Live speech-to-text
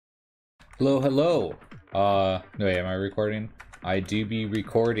Hello, hello. No, wait, am I recording? I do be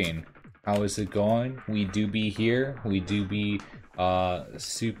recording. How is it going? We do be here. We do be,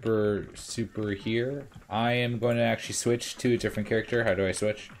 super here. I am going to actually switch to a different character. How do I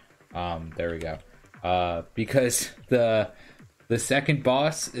switch? There we go. Because the second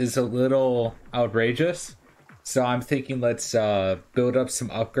boss is a little outrageous. So I'm thinking let's build up some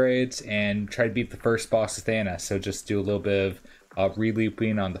upgrades and try to beat the first boss with Anna. So just do a little bit of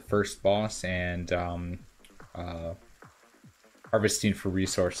re-looping on the first boss and harvesting for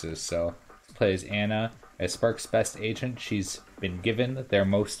resources. So let's play as Anna, as Spark's best agent. She's been given their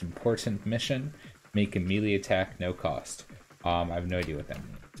most important mission: make a melee attack no cost. I have no idea what that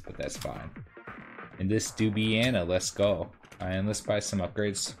means, but that's fine. And this do be Anna. Let's go. And let's buy some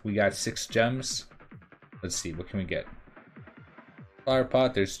upgrades. We got 6 gems. Let's see, what can we get? Flower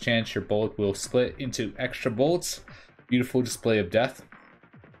pot, there's a chance your bolt will split into extra bolts. Beautiful display of death.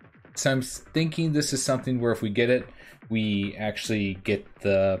 So I'm thinking this is something where if we get it, we actually get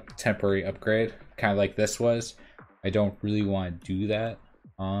the temporary upgrade, kind of like this was. I don't really want to do that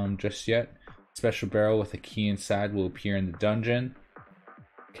just yet. Special barrel with a key inside will appear in the dungeon.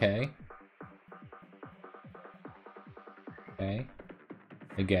 Okay. Okay.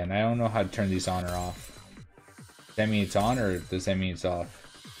 Again, I don't know how to turn these on or off. Does that mean it's on, or does that mean it's off?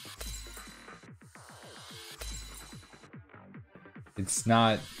 It's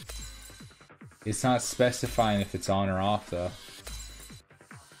not specifying if it's on or off, though.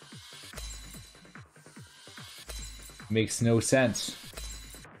 Makes no sense.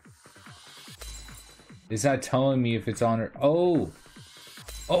 It's not telling me if it's on or... Oh!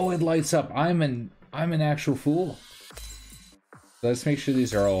 Oh, it lights up. I'm an actual fool. Let's make sure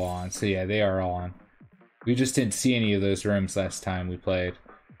these are all on. So yeah, they are all on. We just didn't see any of those rooms last time we played.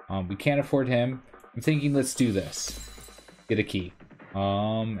 We can't afford him. I'm thinking let's do this. Get a key.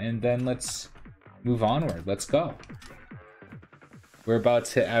 And then let's move onward. Let's go. We're about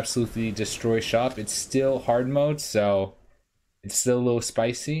to absolutely destroy shop. It's still hard mode, so it's still a little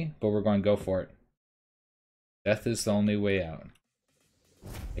spicy, but we're going to go for it. Death is the only way out.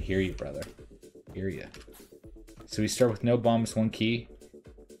 I hear you, brother. I hear you. So we start with no bombs, 1 key.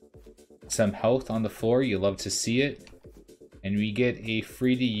 Some health on the floor, you love to see it. And we get a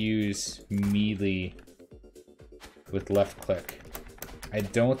free to use melee with left click. I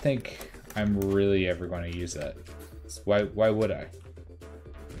don't think I'm really ever going to use that. Why would I?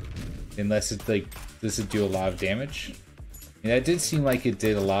 Unless it's like, does it do a lot of damage? And that did seem like it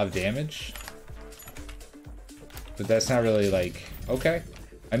did a lot of damage. But that's not really like, okay.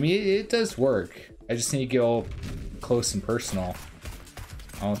 I mean, it does work. I just need to get all close and personal.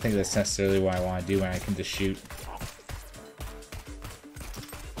 I don't think that's necessarily what I want to do when I can just shoot.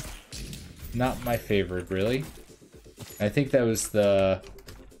 Not my favorite, really. I think that was the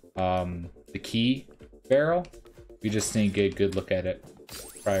key barrel. We just need to get a good look at it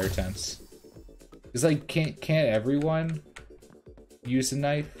prior tense. It's like, can't everyone use a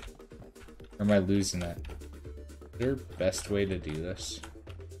knife? Or am I losing it? Is there a best way to do this?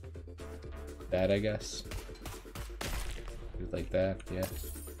 That, I guess. Like that, yeah.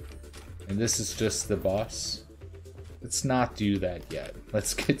 And this is just the boss. Let's not do that yet.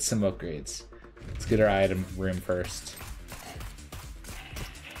 Let's get some upgrades. Let's get our item room first.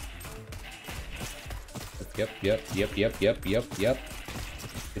 Yep. Get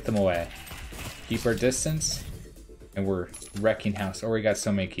them away. Keep our distance. And we're wrecking house. Oh, we got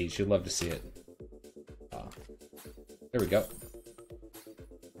so many keys. You'd love to see it. There we go.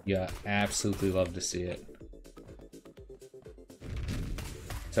 Yeah, absolutely love to see it.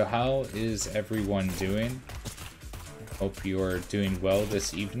 So how is everyone doing? Hope you are doing well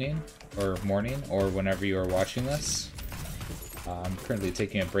this evening or morning or whenever you are watching this. I'm currently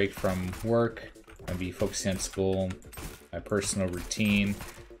taking a break from work. I'll be focusing on school, my personal routine,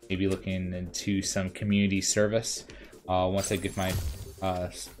 maybe looking into some community service. Once I get my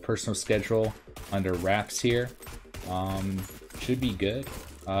personal schedule under wraps here, should be good.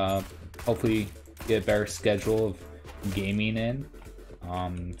 Hopefully get a better schedule of gaming in.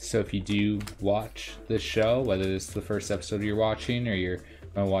 So if you do watch this show, whether it's the first episode you're watching or you're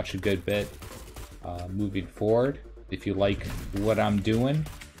going to watch a good bit moving forward, if you like what I'm doing,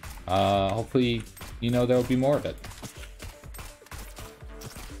 hopefully, you know, there'll be more of it.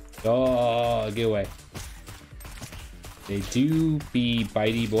 Oh, get away. They do be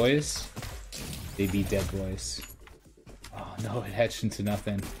bitey boys. They be dead boys. Oh no, it hatched into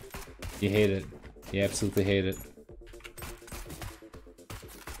nothing. You hate it. You absolutely hate it.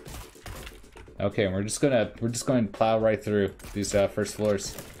 Okay, we're just going to plow right through these first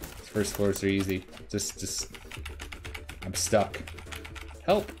floors. These first floors are easy. Just I'm stuck.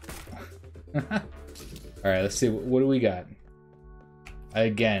 Help! Alright, let's see. What do we got?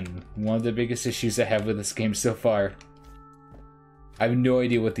 Again, one of the biggest issues I have with this game so far. I have no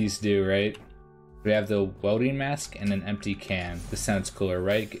idea what these do, right? We have the welding mask and an empty can. This sounds cooler,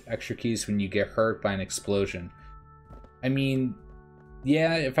 right? Get extra keys when you get hurt by an explosion. I mean,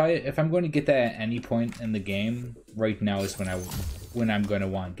 yeah, if I'm going to get that at any point in the game, right now is when I'm going to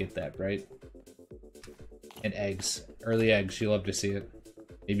want to get that, right? And eggs. Early eggs, you love to see it.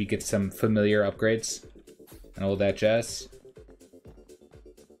 Maybe get some familiar upgrades and all that jazz.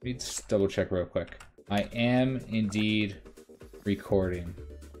 Let me just double check real quick. I am indeed recording.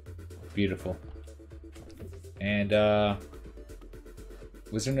 Beautiful. And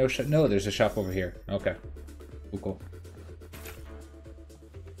was there no shop? No, there's a shop over here. Okay. Cool.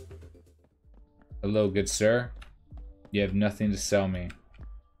 Hello, good sir. You have nothing to sell me.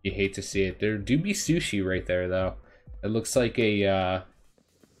 You hate to see it. There do be sushi right there, though. It looks like a, or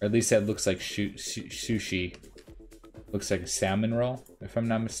at least that looks like sushi. Looks like a salmon roll, if I'm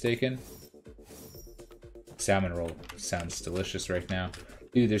not mistaken. Salmon roll sounds delicious right now.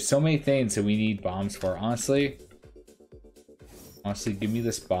 Dude, there's so many things that we need bombs for. Honestly, give me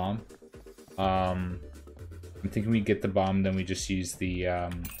this bomb. I'm thinking we get the bomb, then we just use the,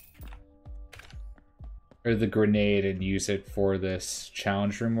 or the grenade and use it for this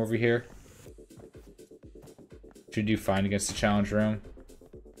challenge room over here. Should do fine against the challenge room.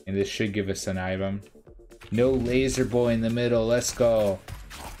 And this should give us an item. No laser boy in the middle, let's go.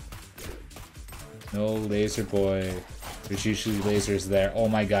 No laser boy. There's usually lasers there. Oh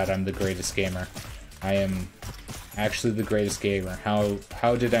my god, I'm the greatest gamer. I am actually the greatest gamer.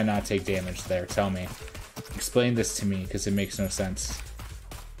 How did I not take damage there? Tell me. Explain this to me, because it makes no sense.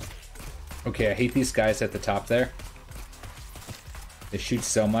 Okay, I hate these guys at the top there. They shoot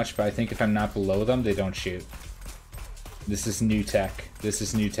so much, but I think if I'm not below them, they don't shoot. This is new tech. This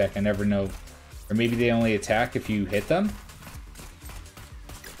is new tech. I never know. Or maybe they only attack if you hit them?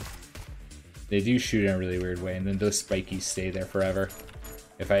 They do shoot in a really weird way, and then those spikies stay there forever.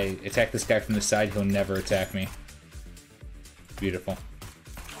 If I attack this guy from the side, he'll never attack me. Beautiful.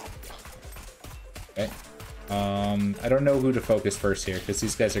 Okay. I don't know who to focus first here, because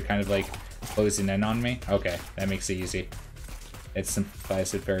these guys are kind of like closing in on me. Okay, that makes it easy. It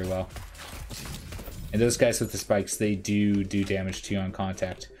simplifies it very well. And those guys with the spikes, they do damage to you on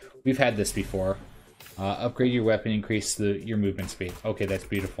contact. We've had this before. Upgrade your weapon, increase your movement speed. Okay, that's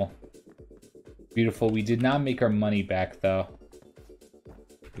beautiful. Beautiful. We did not make our money back, though.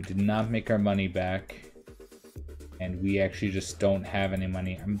 We did not make our money back. And we actually just don't have any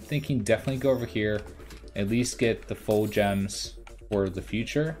money. I'm thinking definitely go over here. At least get the full gems for the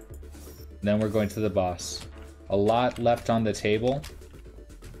future. Then we're going to the boss. A lot left on the table.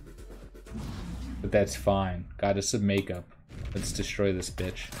 But that's fine. Goddess some makeup. Let's destroy this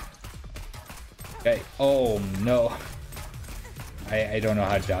bitch. Okay. Oh, no. I don't know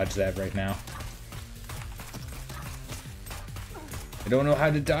how to dodge that right now. I don't know how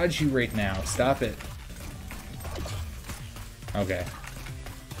to dodge you right now. Stop it. Okay.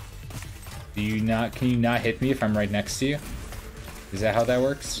 Can you not hit me if I'm right next to you? Is that how that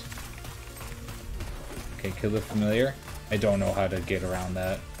works? Okay, kill the familiar. I don't know how to get around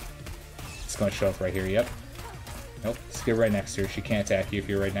that. It's going to show up right here, yep. Nope, let's get right next to her. She can't attack you if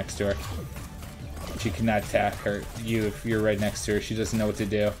you're right next to her. She cannot attack you if you're right next to her. She doesn't know what to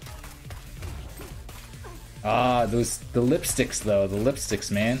do. Ah, the lipsticks though. The lipsticks,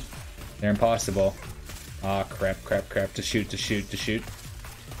 man. They're impossible. Ah, crap. To shoot.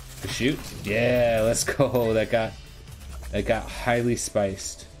 Yeah, let's go. That got highly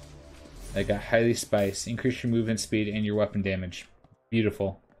spiced. Increase your movement speed and your weapon damage.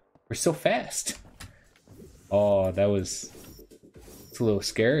 Beautiful. We're so fast. Oh, it's a little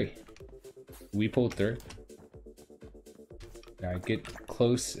scary. We pulled through. Alright, get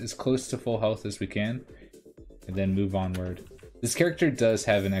as close to full health as we can. And then move onward. This character does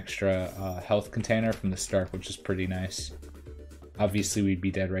have an extra health container from the start, which is pretty nice. Obviously, we'd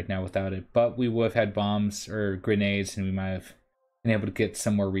be dead right now without it, but we would have had bombs or grenades, and we might have been able to get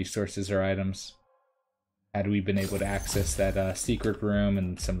some more resources or items had we been able to access that secret room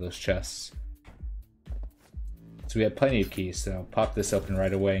and some of those chests. So we have plenty of keys, so pop this open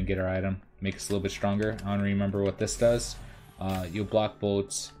right away and get our item. Make us a little bit stronger. I don't remember what this does. You'll block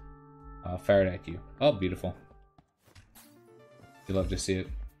bullets fired at you. Oh, beautiful. You love to see it.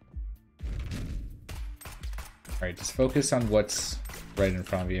 Alright, just focus on what's right in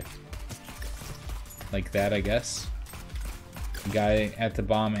front of you. Like that, I guess. The guy at the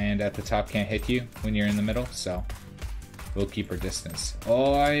bomb and at the top can't hit you when you're in the middle, so we'll keep our distance.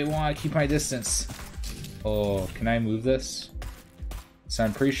 Oh, I want to keep my distance. Oh, can I move this? So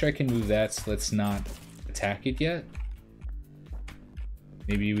I'm pretty sure I can move that, so let's not attack it yet.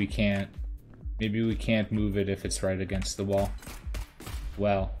 Maybe we can't. Maybe we can't move it if it's right against the wall.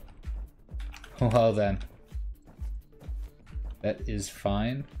 Well. Well then. That is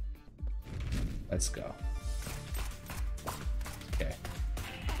fine. Let's go. Okay.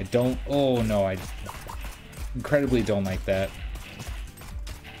 I don't... Oh no, I incredibly don't like that.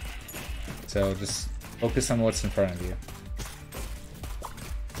 So just focus on what's in front of you.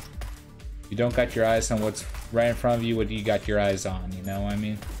 You don't got your eyes on what's right in front of you, what you got your eyes on, you know what I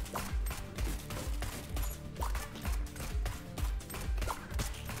mean?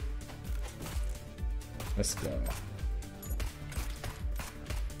 Let's go.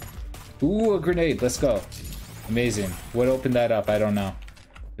 Ooh, a grenade. Let's go. Amazing. What opened that up? I don't know.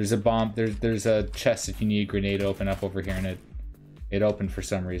 There's a bomb. There's a chest if you need a grenade to open up over here, and it opened for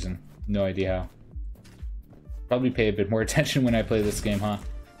some reason. No idea how. Probably pay a bit more attention when I play this game, huh?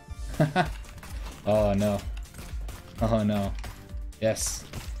 Oh no. Oh no. Yes.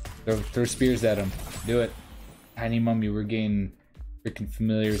 Throw spears at him. Do it. Tiny mummy, we're getting freaking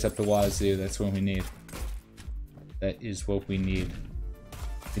familiars up the wazoo. That's what we need. That is what we need.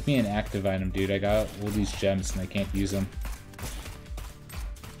 Give me an active item, dude. I got all these gems and I can't use them.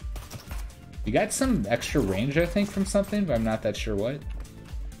 You got some extra range, I think, from something, but I'm not that sure what.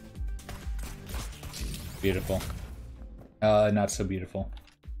 Beautiful. Not so beautiful.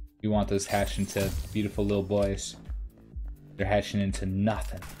 We want those hatch into beautiful little boys. They're hatching into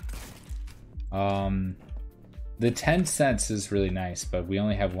nothing. The 10 cents is really nice, but we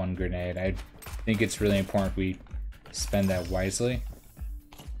only have one grenade. I think it's really important we spend that wisely.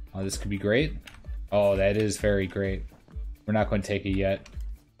 Oh, this could be great. Oh, that is very great. We're not going to take it yet.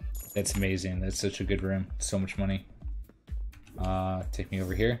 That's amazing. That's such a good room. So much money. Take me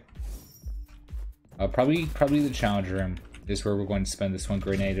over here. Probably the challenge room is where we're going to spend this one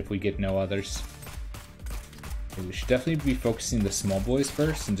grenade if we get no others. Okay, we should definitely be focusing the small boys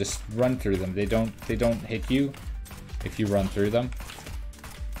first and just run through them. They don't hit you if you run through them,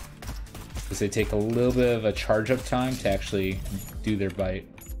 because they take a little bit of a charge up time to actually do their bite.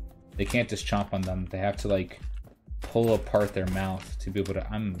 They can't just chomp on them. They have to like pull apart their mouth to be able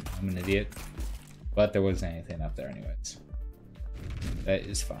to. I'm an idiot, but there wasn't anything up there anyways. That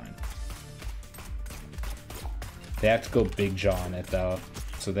is fine. They have to go big jaw on it though,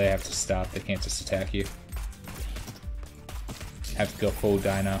 so they have to stop. They can't just attack you. Have to go full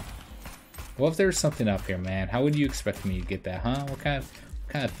dino. Well, if there's something up here, man, how would you expect me to get that, huh? What kind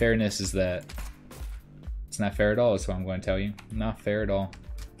of fairness is that? It's not fair at all, is what I'm going to tell you. Not fair at all.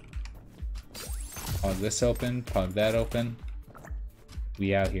 Pog this open, pog that open.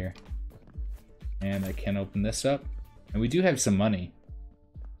 We out here. And I can open this up. And we do have some money.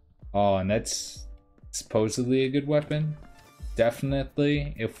 Oh, and that's supposedly a good weapon.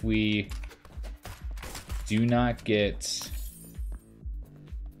 Definitely, if we do not get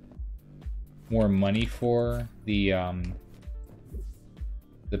more money for the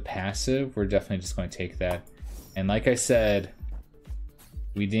passive, we're definitely just going to take that. And like I said,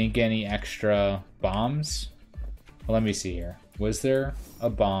 we didn't get any extra bombs. Well, let me see here. Was there a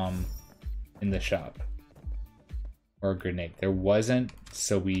bomb in the shop? Or a grenade? There wasn't,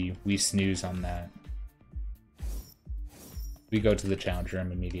 so we snooze on that. We go to the challenge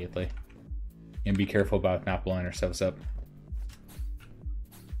room immediately. And be careful about not blowing ourselves up.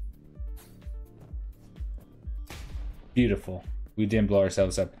 Beautiful. We didn't blow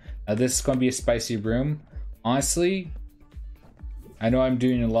ourselves up. Now this is going to be a spicy room. Honestly, I know I'm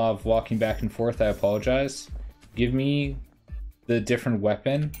doing a lot of walking back and forth. I apologize. Give me the different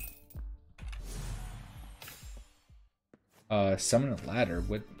weapon. Summon a ladder.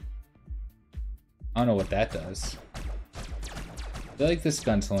 What? I don't know what that does. I feel like this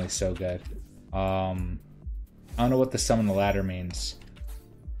gun's only so good. I don't know what the summon a ladder means.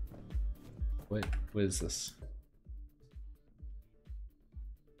 What is this?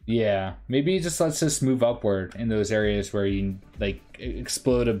 Yeah, maybe it just lets us move upward in those areas where you like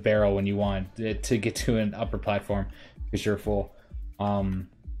explode a barrel when you want it to get to an upper platform because you're full.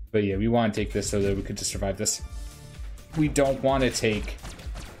 But yeah, we want to take this so that we could just survive this. We don't want to take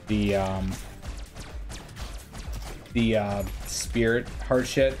the spirit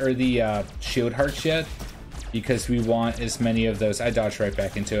hearts yet, or the shield hearts yet, because we want as many of those. I dodged right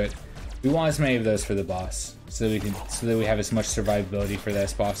back into it. We want as many of those for the boss, so that we have as much survivability for that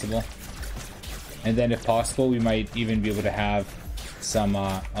as possible. And then, if possible, we might even be able to have some.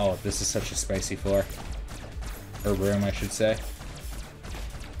 Oh, this is such a spicy floor, or room, I should say.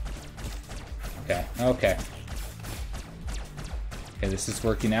 Okay. Okay, this is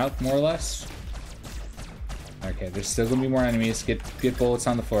working out more or less. Okay, there's still gonna be more enemies. Get bullets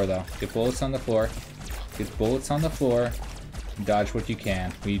on the floor though. Get bullets on the floor. Get bullets on the floor. Dodge what you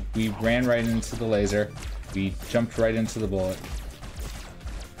can. We ran right into the laser. We jumped right into the bullet.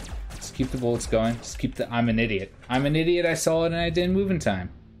 Just keep the bullets going. Just keep the... I'm an idiot. I'm an idiot. I saw it and I didn't move in time.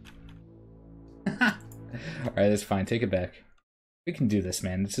 Alright, that's fine. Take it back. We can do this,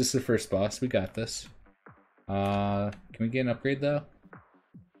 man. This is the first boss. We got this. Can we get an upgrade though?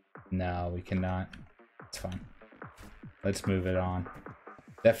 No, we cannot. It's fine. Let's move it on.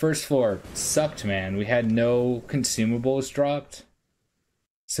 That first floor sucked, man. We had no consumables dropped,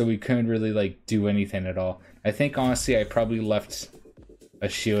 so we couldn't really like do anything at all. I think honestly I probably left a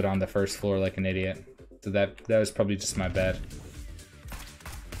shield on the first floor like an idiot. So that was probably just my bad.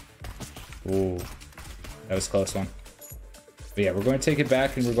 Ooh, that was a close one. But yeah, we're going to take it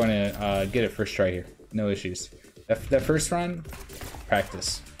back and we're going to get it first try here. No issues. That first run,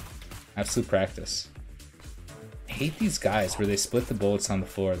 practice. Absolute practice. I hate these guys where they split the bullets on the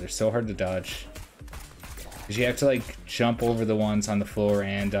floor. They're so hard to dodge. Because you have to like jump over the ones on the floor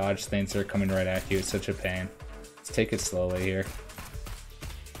and dodge things that are coming right at you. It's such a pain. Let's take it slowly here.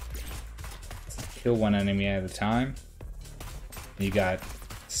 Kill one enemy at a time. You got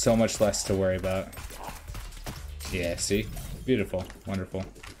so much less to worry about. Yeah, see? Beautiful. Wonderful.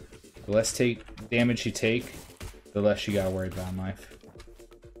 The less damage you take, the less you gotta worry about in life.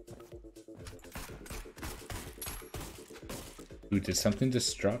 Ooh, did something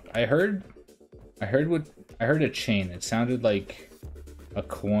just drop? I heard a chain. It sounded like a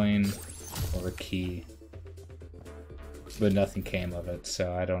coin or a key, but nothing came of it,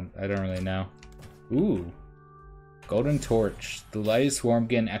 so I don't really know. Ooh, golden torch. The light is warm.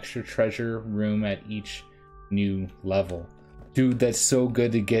 Get an extra treasure room at each new level. Dude, that's so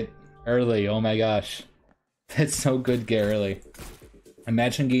good to get early. Oh my gosh, that's so good to get early.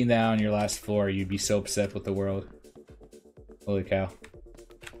 Imagine getting that on your last floor. You'd be so upset with the world. Holy cow.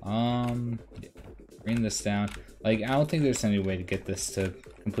 Bring this down. Like, I don't think there's any way to get this to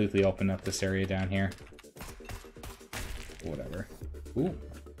completely open up this area down here. Whatever. Ooh.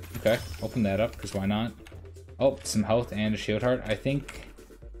 Okay, open that up, because why not? Oh, some health and a shield heart. I think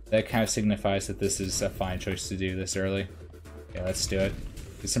that kind of signifies that this is a fine choice to do this early. Okay, let's do it.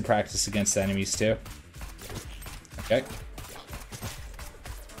 Get some practice against the enemies, too. Okay.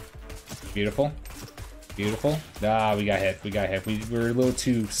 Beautiful. Beautiful. Ah, we got hit. We got hit. We were a little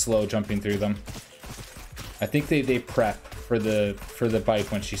too slow jumping through them. I think they prep for the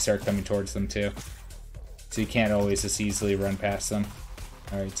bike when she starts coming towards them too. So you can't always just easily run past them.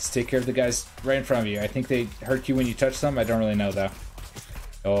 Alright, just take care of the guys right in front of you. I think they hurt you when you touch them. I don't really know though.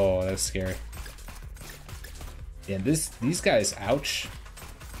 Oh, that's scary. Yeah, these guys, ouch.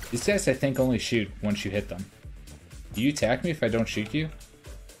 These guys I think only shoot once you hit them. Do you attack me if I don't shoot you?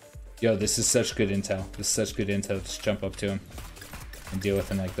 Yo, this is such good intel. This is such good intel. Just jump up to him and deal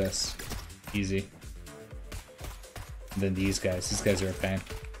with him like this. Easy. And then these guys are a pain.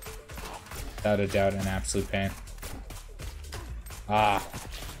 Without a doubt, an absolute pain.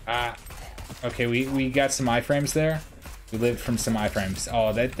 Okay, we got some iframes there. We lived from some iframes.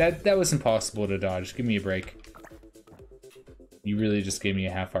 Oh, that was impossible to dodge. Give me a break. You really just gave me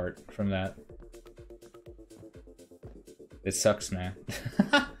a half heart from that. It sucks, man.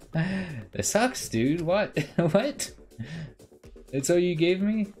 It sucks, dude. What? What? That's all you gave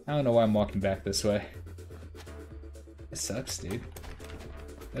me? I don't know why I'm walking back this way. It sucks, dude.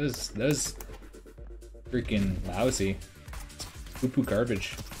 That was freaking lousy. Poo-poo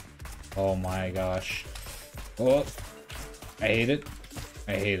garbage. Oh my gosh. Oh, I hate it.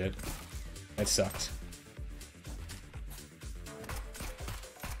 I hate it. That sucked.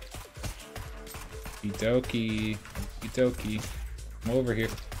 Okie dokie. Come over here.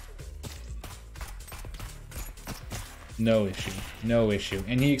 No issue. No issue.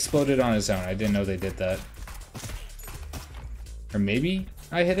 And he exploded on his own. I didn't know they did that. Or maybe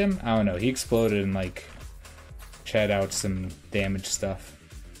I hit him? I don't know. He exploded and like chat out some damage stuff.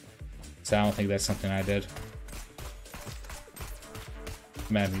 So I don't think that's something I did.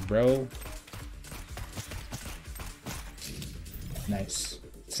 Come at me, bro. Nice.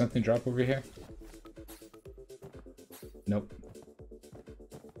 Did something drop over here? Nope.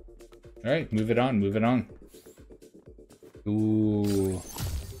 Alright, move it on, move it on. Ooh.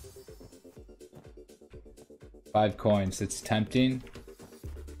 5 coins. It's tempting.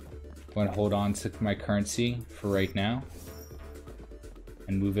 I want to hold on to my currency for right now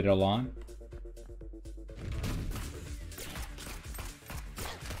and move it along.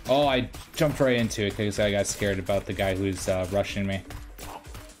 Oh, I jumped right into it because I got scared about the guy who's rushing me.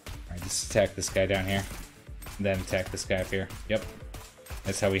 Alright, just attack this guy down here. And then attack this guy up here. Yep.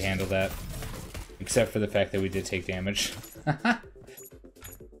 That's how we handle that. Except for the fact that we did take damage.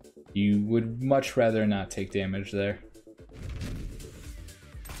 You would much rather not take damage there.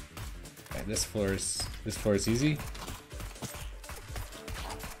 Okay, this floor is easy.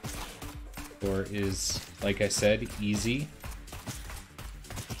 Floor is, like I said, easy.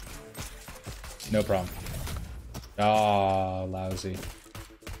 No problem. Oh, lousy.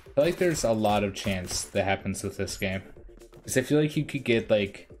 I feel like there's a lot of chance that happens with this game. Because I feel like you could get,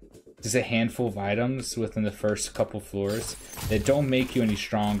 like, just a handful of items within the first couple floors that don't make you any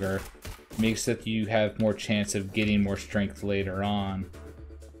stronger. Makes that you have more chance of getting more strength later on.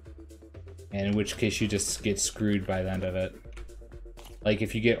 And in which case you just get screwed by the end of it. Like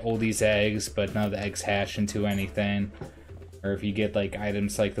if you get all these eggs, but none of the eggs hatch into anything. Or if you get like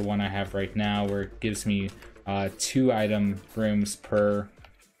items like the one I have right now, where it gives me 2 item rooms per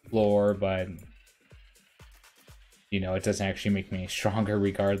floor, but you know, it doesn't actually make me stronger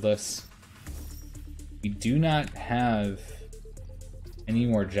regardless. We do not have any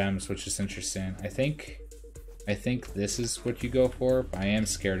more gems, which is interesting. I think this is what you go for, but I am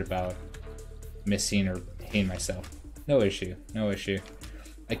scared about missing or hitting myself. No issue, no issue.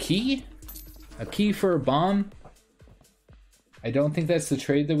 A key? A key for a bomb? I don't think that's the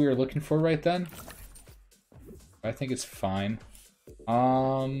trade that we were looking for right then. I think it's fine.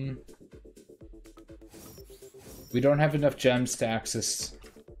 We don't have enough gems to access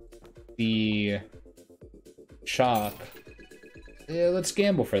the shop. Yeah, let's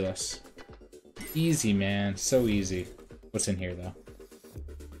gamble for this. Easy, man. So easy. What's in here, though?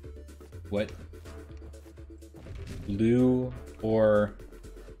 What? Blue or...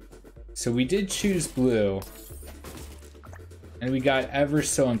 So we did choose blue. And we got ever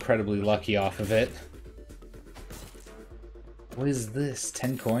so incredibly lucky off of it. What is this?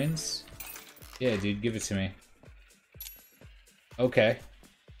 10 coins? Yeah, dude, give it to me. Okay.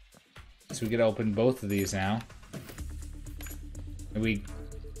 So we get to open both of these now. And we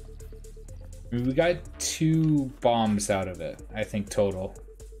got 2 bombs out of it, I think, total.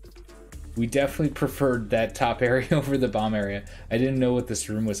 We definitely preferred that top area over the bomb area. I didn't know what this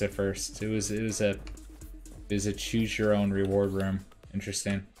room was at first. It was a choose your own reward room.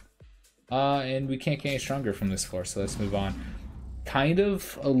 Interesting. And we can't get any stronger from this floor, so let's move on. Kind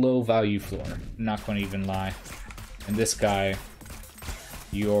of a low value floor, I'm not going to even lie. And this guy,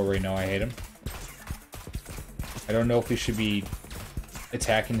 you already know I hate him. I don't know if we should be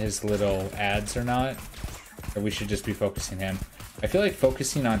attacking his little ads or not, or we should just be focusing him. I feel like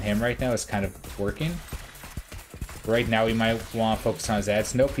focusing on him right now is kind of working. Right now we might want to focus on his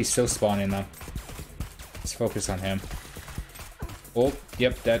ads. Nope, he's still spawning them. Let's focus on him. Oh,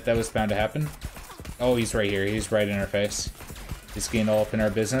 yep, that was bound to happen. Oh, he's right here. He's right in our face. He's getting all up in our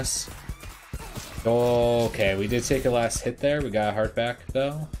business. Okay, we did take a last hit there. We got a heart back,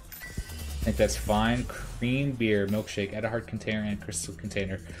 though. I think that's fine. Cream beer, milkshake, add a heart container and crystal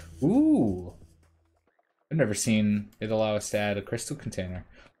container. Ooh! I've never seen it allow us to add a crystal container.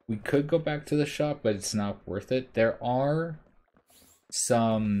 We could go back to the shop, but it's not worth it. There are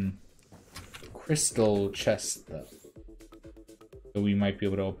some crystal chests, though, that we might be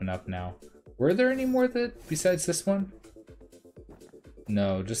able to open up now. Were there any more that besides this one?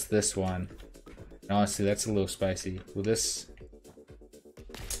 No, just this one. And honestly, that's a little spicy. Will this...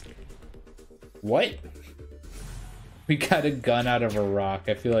 What? We got a gun out of a rock.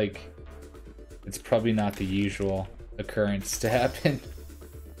 I feel like it's probably not the usual occurrence to happen.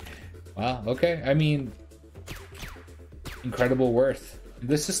 Wow, okay. I mean, incredible worth.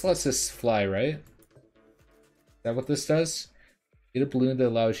 This just lets us fly, right? Is that what this does? Get a balloon that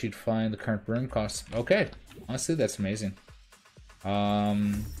allows you to find the current room cost. Okay, honestly, that's amazing.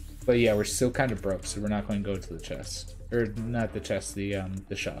 But yeah, we're still kind of broke, so we're not going to go to the chest. Or not the chest, the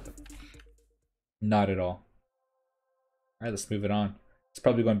shop. Not at all. Alright, let's move it on. It's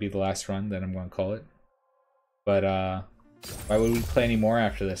probably going to be the last run, then I'm going to call it. But, why would we play any more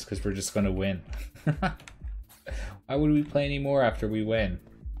after this? Because we're just going to win. Why would we play any more after we win?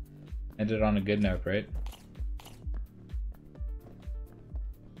 Ended on a good note, right?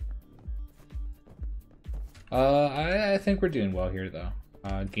 I think we're doing well here, though.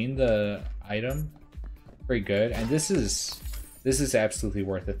 Gain the item. Pretty good. And this is absolutely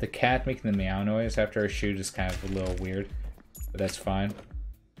worth it. The cat making the meow noise after a shoot is kind of a little weird, but that's fine.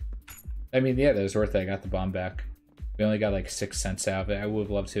 I mean, yeah, that was worth it. I got the bomb back. We only got like 6 cents out of it. I would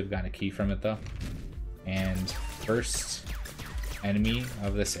have loved to have gotten a key from it, though. And first enemy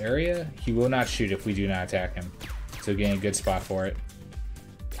of this area, he will not shoot if we do not attack him. So getting a good spot for it.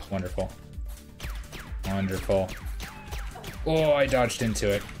 Wonderful. Wonderful. Oh, I dodged into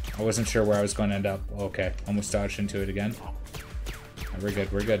it. I wasn't sure where I was going to end up. Okay, almost dodged into it again. We're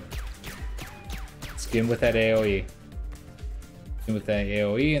good, we're good. Get him with that AoE. Get him with that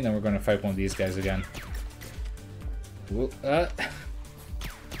AoE, and then we're going to fight one of these guys again. Whoop,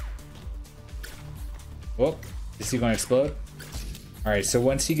 Whoop. Is he going to explode? Alright, so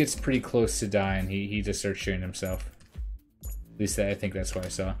once he gets pretty close to dying, he just starts shooting himself. At least I think that's what I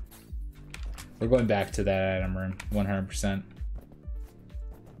saw. We're going back to that item room, 100%.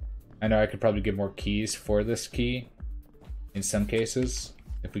 I know I could probably get more keys for this key in some cases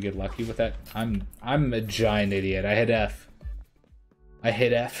if we get lucky with that. I'm a giant idiot. I hit F. I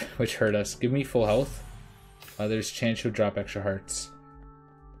hit F, which hurt us. Give me full health. There's a chance you'll drop extra hearts.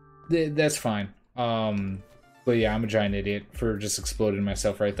 That's fine. But yeah, I'm a giant idiot for just exploding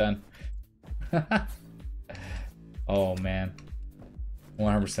myself right then. Oh man.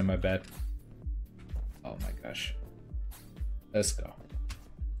 100% my bad. Oh my gosh. Let's go.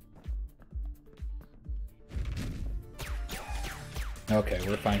 Okay,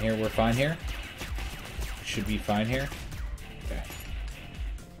 we're fine here. We're fine here. Should be fine here. Okay.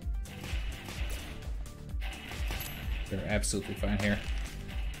 They're absolutely fine here.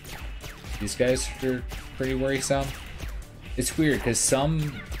 These guys are pretty worrisome. It's weird because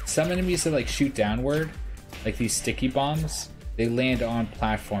some enemies that like shoot downward, like these sticky bombs, they land on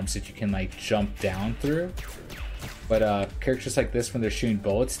platforms that you can like jump down through. But characters like this, when they're shooting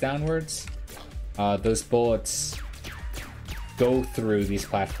bullets downwards, those bullets go through these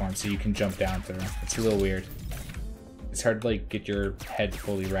platforms so you can jump down through. It's a little weird. It's hard to like get your head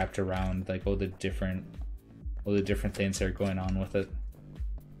fully wrapped around like all the different things that are going on with it.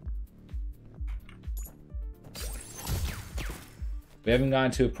 We haven't gotten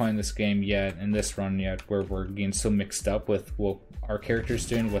to a point in this game yet, in this run yet, where we're getting so mixed up with what our character's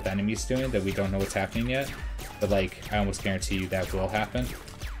doing, what the enemy's doing, that we don't know what's happening yet. But like, I almost guarantee you that will happen,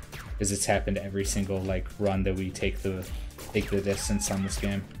 because it's happened every single like run that we take the distance on this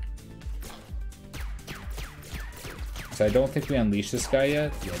game. So I don't think we unleash this guy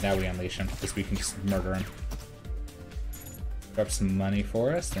yet. Yeah, now we unleash him, because we can just murder him. Drop some money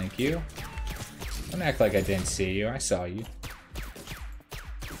for us, thank you. Don't act like I didn't see you. I saw you.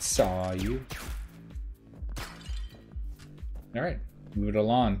 Saw you. All right, move it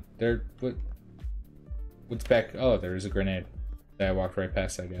along. There, what's back? Oh, there is a grenade that I walked right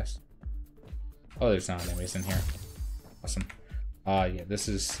past, I guess. Oh, there's not enemies in here. Awesome. Yeah, this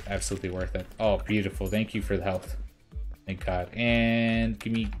is absolutely worth it. Oh, beautiful. Thank you for the health. Thank God. And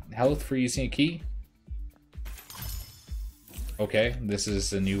give me health for using a key. Okay, this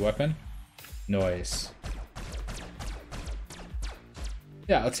is a new weapon. Noise.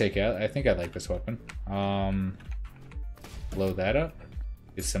 Yeah, I'll take it. I think I like this weapon. Blow that up.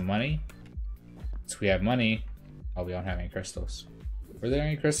 Get some money. Since we have money, oh, we don't have any crystals. Were there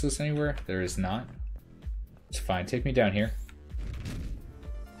any crystals anywhere? There is not. It's fine. Take me down here.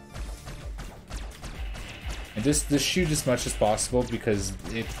 And just shoot as much as possible because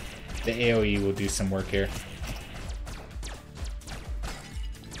the AoE will do some work here.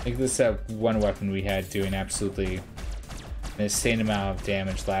 I think this is that one weapon we had doing absolutely an insane amount of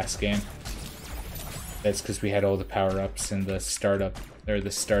damage last game. That's because we had all the power-ups in the startup, or the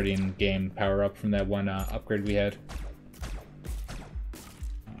starting game power-up from that one upgrade we had.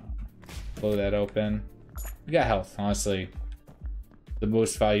 Blow that open. We got health, honestly. The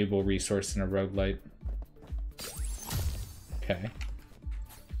most valuable resource in a roguelite. Okay.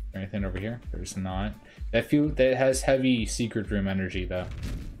 Anything over here? There's not. That has heavy secret room energy though.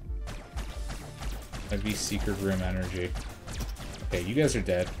 Heavy secret room energy. Okay, you guys are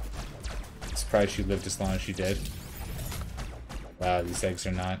dead. I'm surprised you lived as long as you did. Wow, these eggs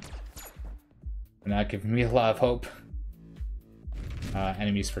are not giving me a lot of hope.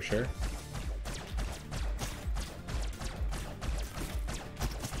 Enemies for sure.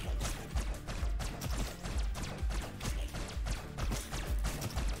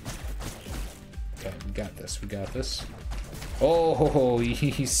 Okay, we got this. We got this. Oh,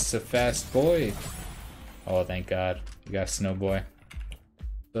 he's a fast boy. Oh, thank God. We got Snow Boy.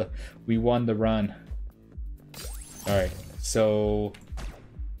 We won the run. Alright, so...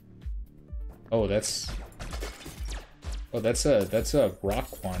 Oh, that's a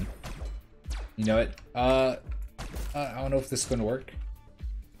rock one. You know what? I don't know if this is gonna work.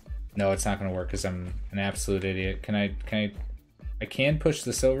 No, it's not gonna work because I'm an absolute idiot. I can push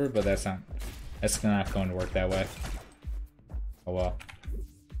this over, but that's not going to work that way. Oh well.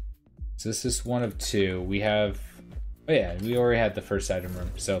 So this is one of two. We have, oh yeah, we already had the first item room,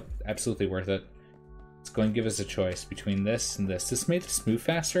 so absolutely worth it. It's going to give us a choice between this and this. This made us move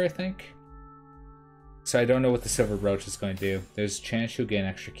faster, I think. So I don't know what the silver brooch is going to do. There's a chance you'll get an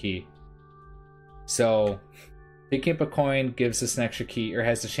extra key. So picking up a coin gives us an extra key, or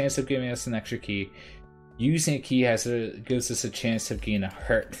has the chance of giving us an extra key. Using a key gives us a chance of getting a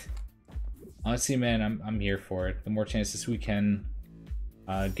hurt. Honestly, man, I'm here for it. The more chances we can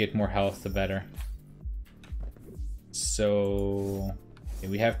get more health, the better. So okay,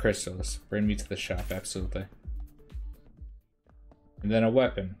 we have crystals. Bring me to the shop, absolutely. And then a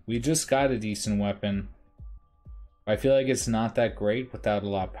weapon. We just got a decent weapon. I feel like it's not that great without a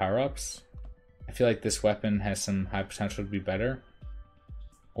lot of power-ups. I feel like this weapon has some high potential to be better.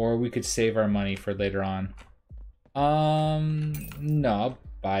 Or we could save our money for later on. No, I'll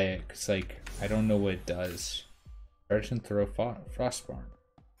buy it, because, like, I don't know what it does. Charge and throw frost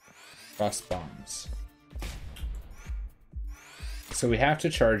bombs. So we have to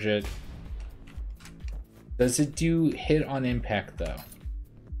charge it. Does it do hit on impact, though?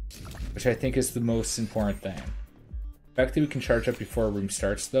 Which I think is the most important thing. The fact that we can charge up before a room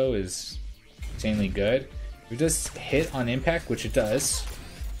starts, though, is insanely good. If it does hit on impact, which it does,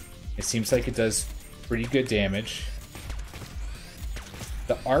 it seems like it does pretty good damage.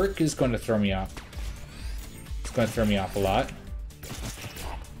 The arc is going to throw me off. It's going to throw me off a lot.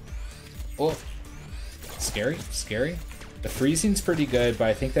 Oh, scary, scary. The freezing's pretty good, but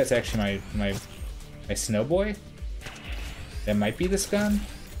I think that's actually my snow boy. That might be this gun.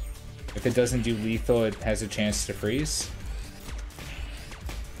 If it doesn't do lethal, it has a chance to freeze.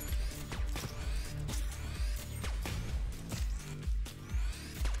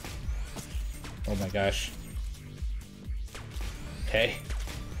 Oh my gosh. Okay.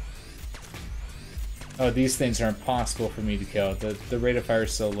 Oh, these things are impossible for me to kill. The rate of fire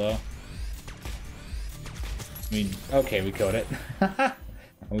is so low. I mean, okay, we killed it.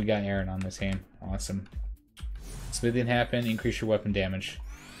 We got Aaron on this game. Awesome. Smithing happen, increase your weapon damage.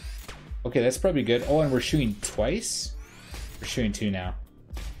 Okay, that's probably good. Oh, and we're shooting twice? We're shooting 2 now.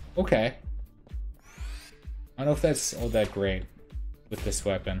 Okay. I don't know if that's all that great with this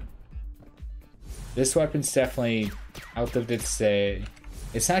weapon. This weapon's definitely outlived its day.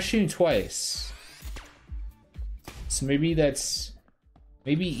 It's not shooting twice. So maybe that's...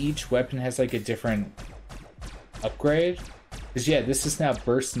 Maybe each weapon has like a different upgrade. Because yeah, this is now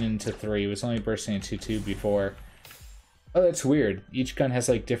bursting into 3. It was only bursting into 2 before. Oh, that's weird. Each gun has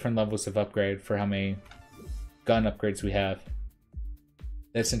like different levels of upgrade for how many gun upgrades we have.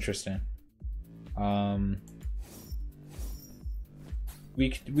 That's interesting.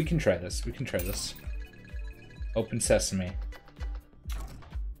 We can try this. We can try this. Open sesame.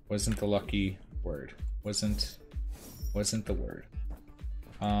 Wasn't the lucky word. Wasn't the word.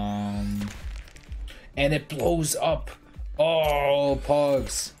 And it blows up. Oh,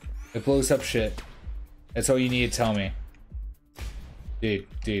 pogs. It blows up shit. That's all you need to tell me.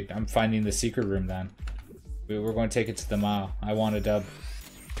 Dude, I'm finding the secret room then. We're going to take it to the mall. I want a dub.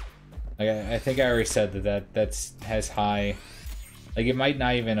 Like, I think I already said that has high... Like, it might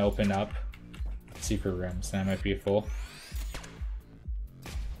not even open up secret rooms. That might be a fool.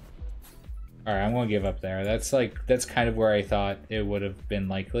 Alright, I'm going to give up there. That's kind of where I thought it would have been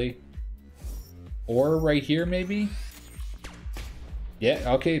likely. Or right here, maybe?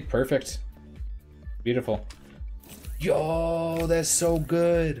 Yeah, okay, perfect. Beautiful. Yo, that's so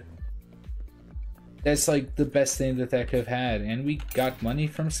good. That's like the best thing that could have had. And we got money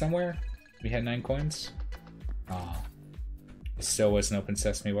from somewhere. We had 9 coins. Oh, it still wasn't open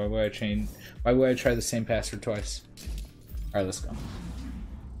sesame. Why would I change? Why would I try the same password twice? All right, let's go.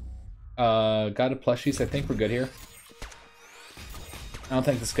 Got a plushies. I think we're good here. I don't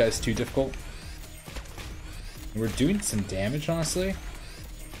think this guy's too difficult. We're doing some damage, honestly.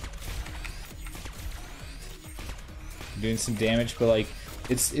 Doing some damage, but like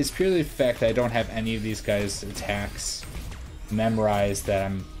it's purely the fact that I don't have any of these guys' attacks memorized, that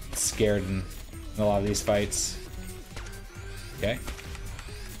I'm scared in a lot of these fights. Okay.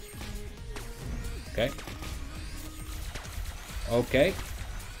 Okay. Okay.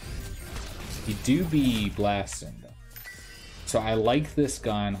 You do be blasting though. So I like this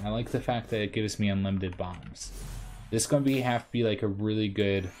gun. I like the fact that it gives me unlimited bombs. This is gonna have to be like a really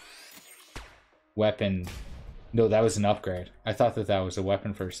good weapon. No, that was an upgrade. I thought that was a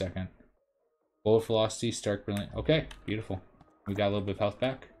weapon for a second. Bullet velocity, stark brilliant. Okay, beautiful. We got a little bit of health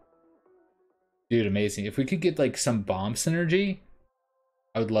back. Dude, amazing. If we could get like some bomb synergy,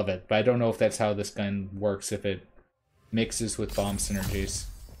 I would love it. But I don't know if that's how this gun works, if it mixes with bomb synergies.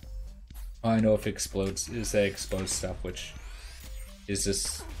 All I know if it explodes is that it explodes stuff, which is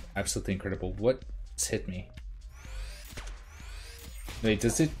just absolutely incredible. What's hit me? Wait,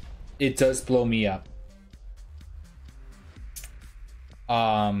 does it? It does blow me up.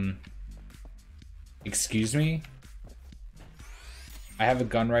 Excuse me? I have a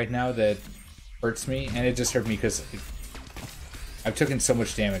gun right now that hurts me, and it just hurt me because I've taken so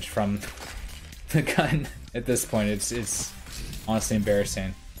much damage from the gun at this point. It's honestly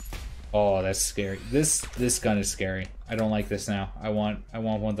embarrassing. Oh, that's scary. This gun is scary. I don't like this now. I want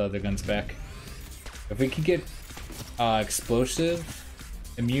one of the other guns back. If we could get explosive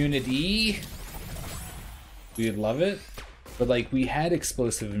immunity, we would love it. But like, we had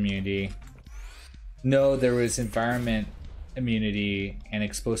explosive immunity. No, there was environment immunity and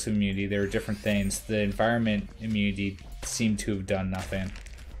explosive immunity. They were different things. The environment immunity seemed to have done nothing.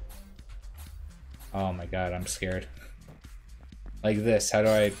 Oh my god, I'm scared. Like this, how do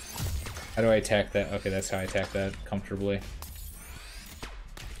I attack that? Okay, that's how I attack that comfortably.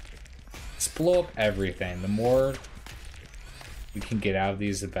 Let's blow up everything. The more we can get out of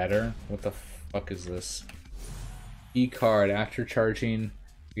these, the better. What the fuck is this? Key card. After charging,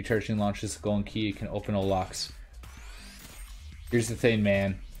 recharging launches the golden key. You can open all locks. Here's the thing,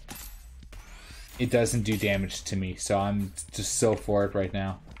 man. It doesn't do damage to me, so I'm just so for it right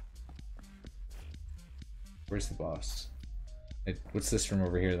now. Where's the boss? What's this room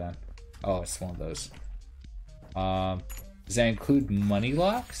over here then? Oh, it's one of those. Does that include money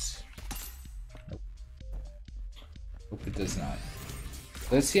locks? Nope. Hope it does not.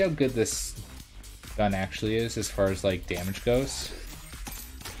 Let's see how good this gun actually is as far as like damage goes.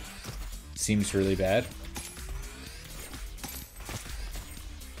 Seems really bad.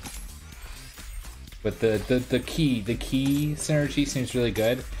 But the key synergy seems really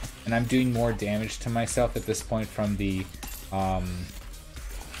good, and I'm doing more damage to myself at this point from the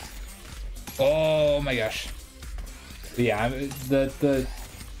oh my gosh. But yeah, the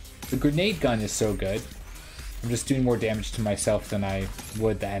grenade gun is so good. I'm just doing more damage to myself than I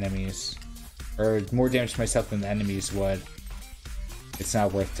would the enemies, or more damage to myself than the enemies would. It's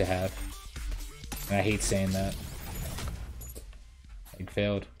not worth to have, and I hate saying that. It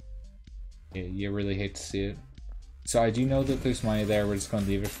failed. Yeah, you really hate to see it. So I do know that there's money there. We're just gonna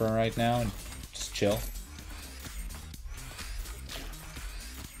leave it for right now and just chill.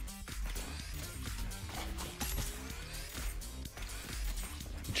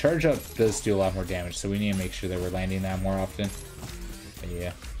 The charge up does do a lot more damage, so we need to make sure that we're landing that more often. But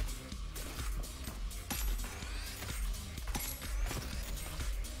yeah.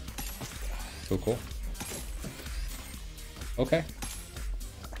 Cool. Okay.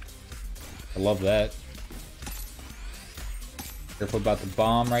 I love that. Careful about the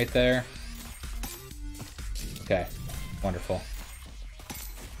bomb right there. Okay, wonderful.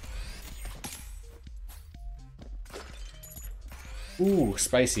 Ooh,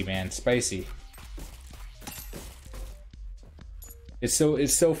 spicy, man, spicy. It's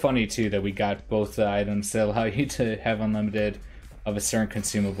so funny too that we got both the items that allow you to have unlimited of a certain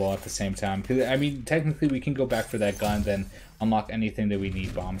consumable at the same time. Because I mean, technically we can go back for that gun, then unlock anything that we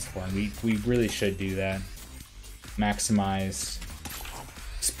need bombs for, and we really should do that. Maximize.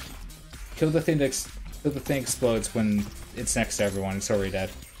 Kill the thing that explodes when it's next to everyone. It's already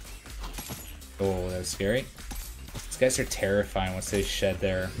dead. Oh, that's scary. These guys are terrifying once they shed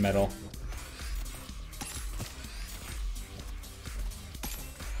their metal.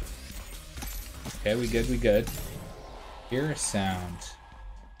 Okay, we good. Hear a sound.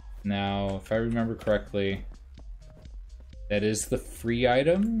 Now, if I remember correctly, that is the free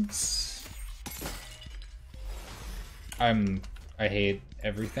items. I hate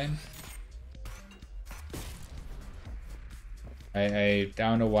everything. I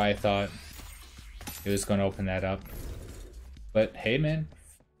don't know why I thought it was going to open that up. But hey man,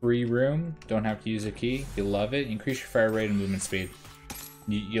 free room, don't have to use a key. You love it. Increase your fire rate and movement speed.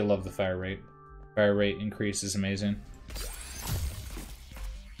 You love the fire rate. Fire rate increase is amazing.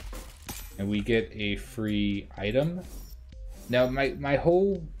 And we get a free item. Now my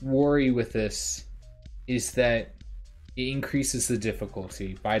whole worry with this is that it increases the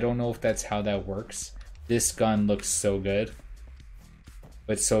difficulty, but I don't know if that's how that works. This gun looks so good,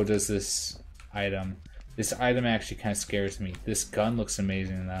 but so does this item. This item actually kind of scares me. This gun looks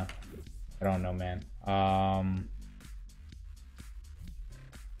amazing though. I don't know, man.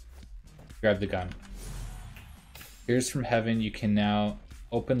 Grab the gun. Here's from heaven. You can now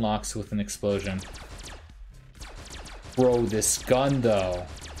open locks with an explosion. Bro, this gun though.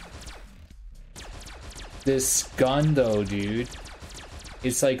 This gun though, dude.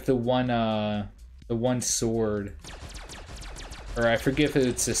 It's like the one sword. Or I forget if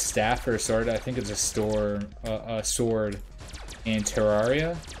it's a staff or a sword. I think it's a sword in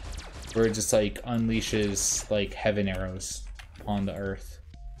Terraria, where it just like unleashes like heaven arrows on the earth.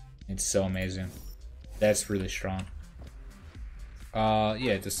 It's so amazing. That's really strong.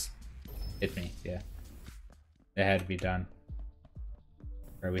 Yeah, just hit me. Yeah, it had to be done.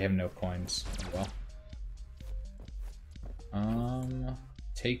 Or we have no coins. Oh, well.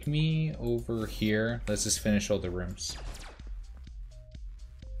 take me over here. Let's just finish all the rooms.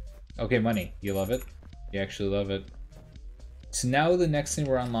 Okay, money. You love it? You actually love it. So now the next thing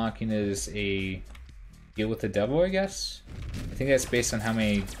we're unlocking is a deal with the devil, I guess? I think that's based on how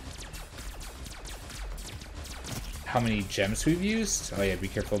many gems we've used. Oh yeah, be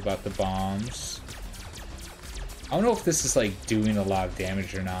careful about the bombs. I don't know if this is like doing a lot of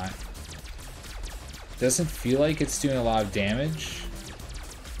damage or not. Doesn't feel like it's doing a lot of damage.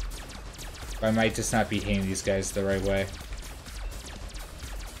 Or I might just not be hitting these guys the right way.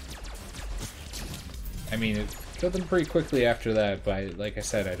 I mean, it killed them pretty quickly after that, but like I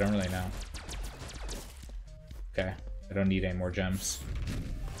said, I don't really know. Okay, I don't need any more gems.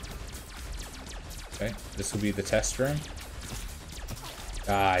 Okay, this will be the test room.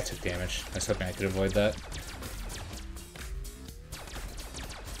 Ah, I took damage. I was hoping I could avoid that.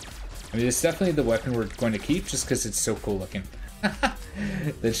 I mean, it's definitely the weapon we're going to keep just because it's so cool looking.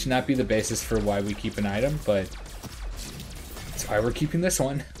 That should not be the basis for why we keep an item, but that's why we're keeping this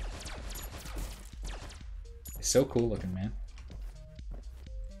one. It's so cool looking, man.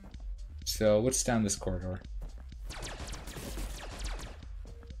 So, what's down this corridor?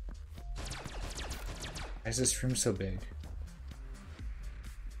 Why is this room so big?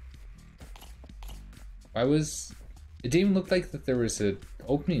 Why was... It didn't even look like that there was an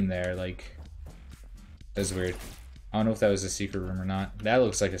opening there, like... That's weird. I don't know if that was a secret room or not. That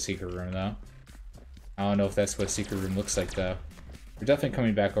looks like a secret room, though. I don't know if that's what a secret room looks like, though. We're definitely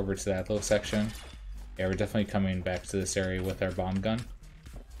coming back over to that little section. Yeah, we're definitely coming back to this area with our bomb gun.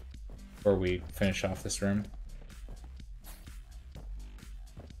 Before we finish off this room.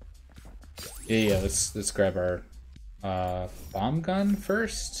 Yeah, let's grab our bomb gun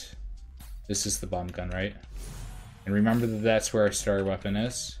first. This is the bomb gun, right? And remember that that's where our starter weapon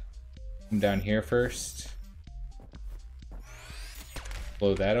is. Come down here first.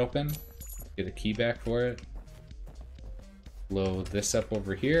 Blow that open. Get a key back for it. Blow this up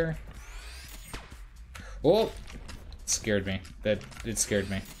over here. Oh! It scared me. It scared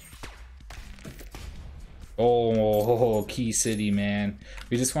me. Oh, Key City, man.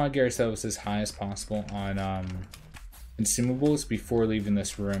 We just want to get ourselves as high as possible on consumables before leaving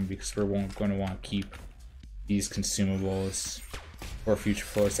this room, because we're going to want to keep these consumables for future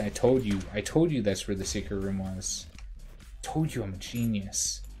floors. I told you that's where the secret room was. I told you I'm a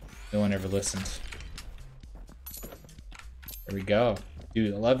genius. No one ever listened. There we go.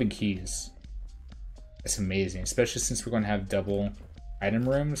 Dude, 11 keys. That's amazing, especially since we're going to have double item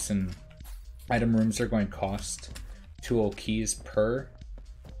rooms, and item rooms are going to cost 2 keys per.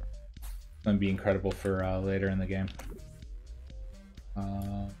 It's going to be incredible for later in the game.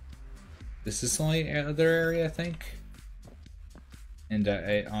 This is the only other area, I think. And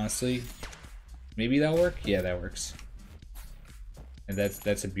I honestly, maybe that'll work? Yeah, that works. And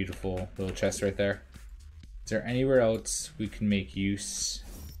that's a beautiful little chest right there. Is there anywhere else we can make use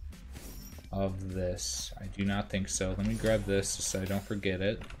of this? I do not think so. Let me grab this just so I don't forget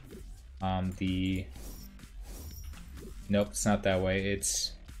it. Nope, it's not that way.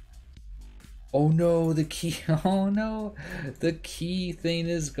 It's... Oh no, the key. Oh no, the key thing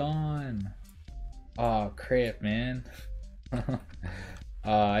is gone. Oh crap, man.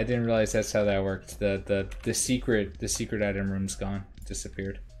 I didn't realize that's how that worked. The secret item room's gone. It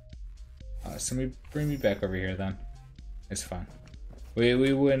disappeared. Somebody bring me back over here then. It's fine.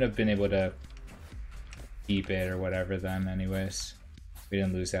 We wouldn't have been able to keep it or whatever then anyways. We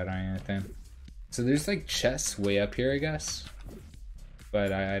didn't lose out on anything. So there's like chests way up here, I guess.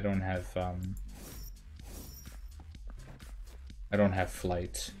 But I don't have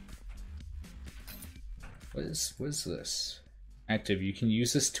flight. What is this? Active. You can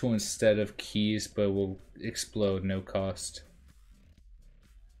use this tool instead of keys, but will explode, no cost.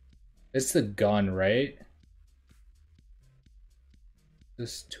 It's the gun, right?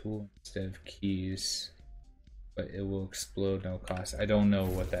 This tool instead of keys, but it will explode, no cost. I don't know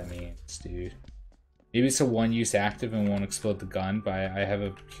what that means, dude. Maybe it's a one-use active and won't explode the gun, but I have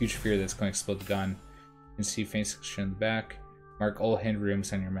a huge fear that it's going to explode the gun. You can see faint section in the back. Mark all hidden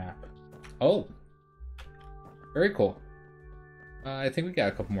rooms on your map. Oh! Very cool. I think we got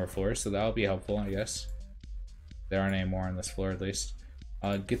a couple more floors, so that'll be helpful, I guess. There aren't any more on this floor, at least.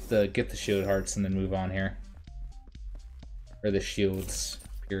 Get the shield hearts and then move on here. Or the shields,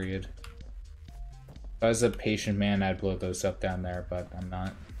 period. If I was a patient man, I'd blow those up down there, but I'm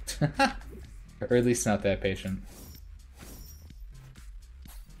not. Or at least not that patient.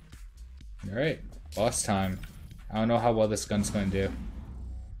 Alright, boss time. I don't know how well this gun's going to do.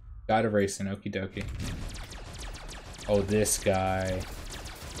 God of racing, okie dokie. Oh, this guy.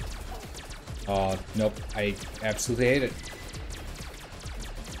 Oh, nope, I absolutely hate it.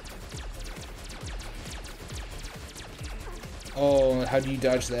 Oh, how do you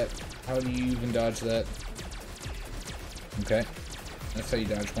dodge that? How do you even dodge that? Okay. That's how you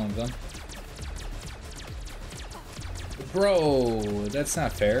dodge one of them. Bro, that's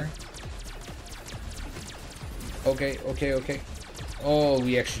not fair. Okay, okay, okay. Oh,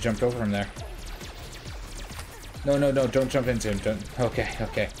 we actually jumped over him there. No, no, no, don't jump into him. Don't. Okay,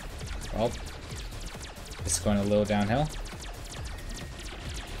 okay. Well, it's going a little downhill.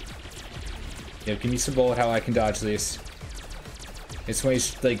 Yeah, give me some bullet hell. I can dodge these. It's when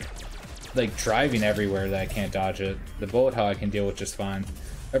he's like driving everywhere that I can't dodge it. The bullet hell I can deal with just fine.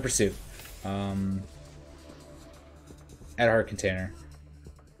 Red pursuit. Add a heart container.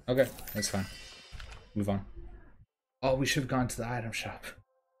 Okay, that's fine. Move on. Oh, we should have gone to the item shop.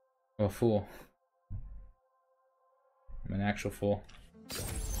 Oh, fool. I'm an actual fool.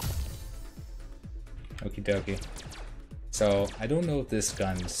 Okie dokie. So, I don't know if this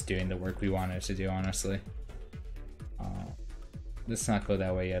gun's doing the work we want it to do, honestly. Let's not go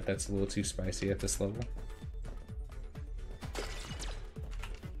that way yet. That's a little too spicy at this level.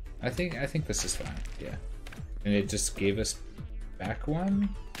 I think this is fine, yeah. And it just gave us back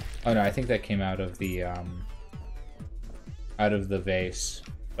one? Oh no, I think that came out of the vase,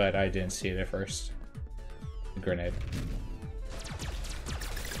 but I didn't see it at first. A grenade.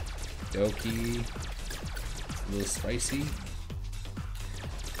 Dokie. It's a little spicy.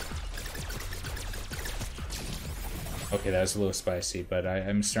 Okay, that was a little spicy, but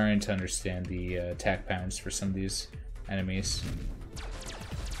I'm starting to understand the attack patterns for some of these enemies.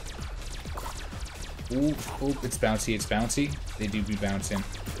 Ooh, ooh, it's bouncy, it's bouncy. They do be bouncing.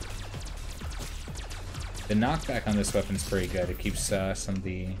 The knockback on this weapon's pretty good. It keeps some of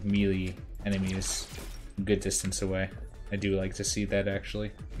the melee enemies a good distance away. I do like to see that,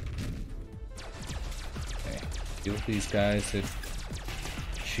 actually. Okay, deal with these guys that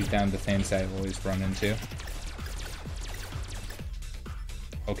shoot down the things I've always run into.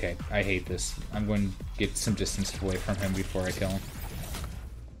 Okay, I hate this. I'm going to get some distance away from him before I kill him.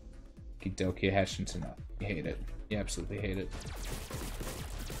 Kidoki Hashington up. You hate it. You absolutely hate it.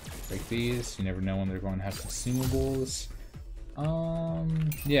 Break these. You never know when they're going to have consumables.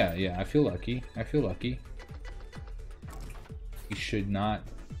 Yeah, I feel lucky. I feel lucky. You should not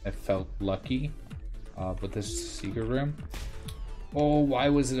have felt lucky. But this secret room. Oh, why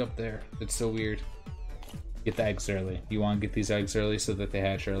was it up there? That's so weird. Get the eggs early. You want to get these eggs early so that they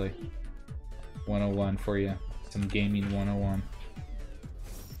hatch early. 101 for you. Some gaming 101.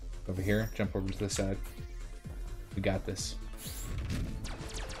 Over here, jump over to the side. We got this.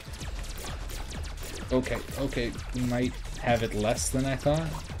 Okay, okay, we might have it less than I thought.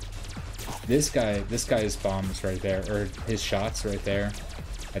 This guy's bombs right there, or his shots right there.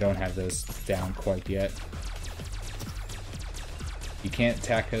 I don't have those down quite yet. You can't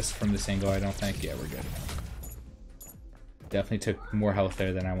attack us from this angle, I don't think. Yeah, we're good. Definitely took more health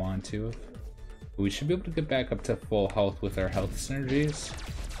there than I wanted to. But we should be able to get back up to full health with our health synergies.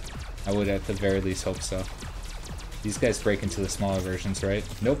 I would at the very least hope so. These guys break into the smaller versions, right?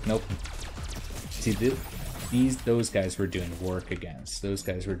 Nope, nope. See, those guys were doing work against. Those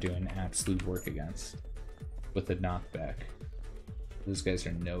guys were doing absolute work against. With the knockback. Those guys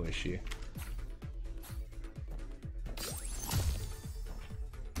are no issue.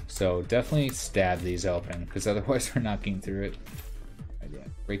 So definitely stab these open, because otherwise we're not getting through it. Yeah,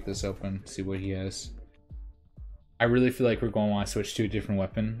 break this open, see what he has. I really feel like we're going to want to switch to a different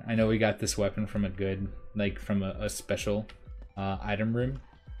weapon. I know we got this weapon from a good, like from a special item room.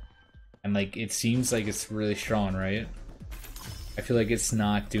 And like, it seems like it's really strong, right? I feel like it's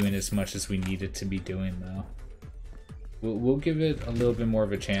not doing as much as we need it to be doing though. We'll give it a little bit more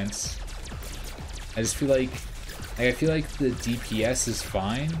of a chance. I just feel like the DPS is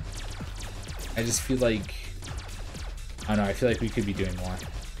fine. I just feel like, I don't know, I feel like we could be doing more.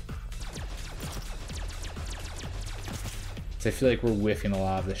 So I feel like we're whiffing a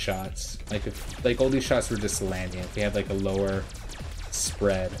lot of the shots. Like if all these shots were just landing, if we had like a lower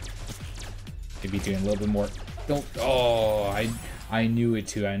spread, we'd be doing a little bit more. Don't. Oh, I knew it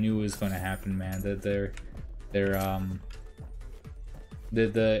too. I knew it was going to happen, man. That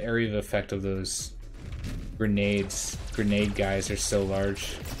the area of effect of those grenade guys are so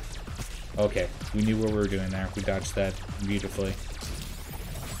large. Okay, we knew what we were doing there. We dodged that beautifully.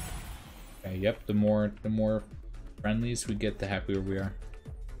 Okay, yep. The more friendlies we get, the happier we are.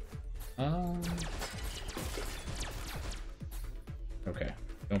 Okay,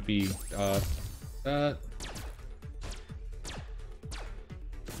 don't be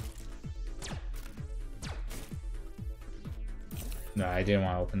no, I didn't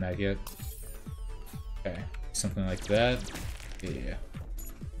want to open that yet. Okay, something like that. Yeah,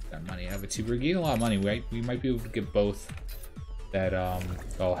 got money. I have a two. We're getting a lot of money. We might be able to get both that,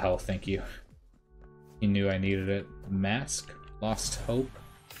 oh hell, thank you. He knew I needed it. Mask, Lost Hope.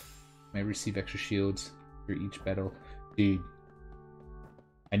 May receive extra shields for each battle. Dude,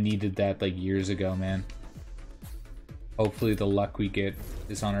 I needed that like years ago, man. Hopefully the luck we get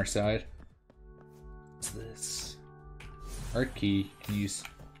is on our side. What's this? Heart key. Can use.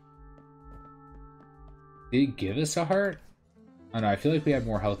 Did it give us a heart? Oh no, I feel like we have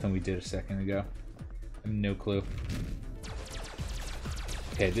more health than we did a second ago. I have no clue.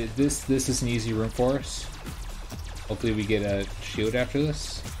 Okay, this is an easy room for us. Hopefully we get a shield after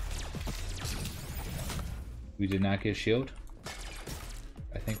this. We did not get a shield.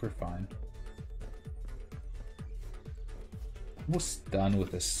 I think we're fine. Almost done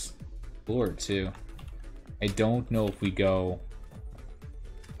with this floor too. I don't know if we go.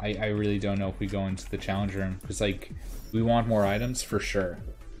 I really don't know if we go into the challenge room because like we want more items for sure.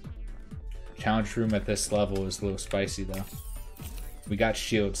 Challenge room at this level is a little spicy though. We got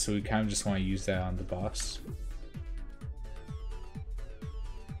shields, so we kind of just want to use that on the boss.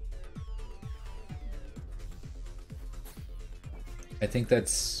 I think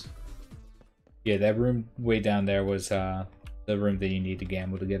that's, yeah, that room way down there was the room that you need to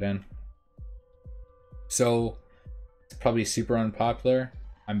gamble to get in. So it's probably super unpopular.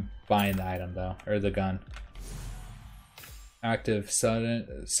 I'm buying the item though, or the gun. Active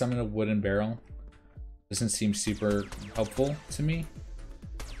summon a wooden barrel. Doesn't seem super helpful to me.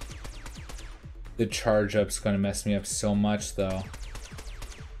 The charge up's gonna mess me up so much though.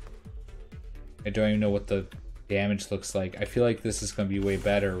 I don't even know what the damage looks like. I feel like this is gonna be way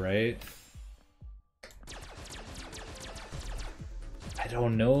better, right? I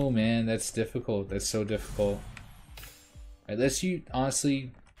don't know, man. That's difficult. That's so difficult. Alright,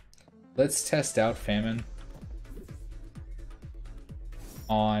 let's test out Famine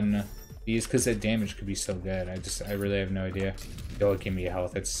on these because that damage could be so good. I really have no idea. It'll give me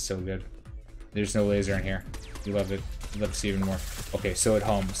health. It's so good. There's no laser in here. You love it. You'd love to see even more. Okay, so it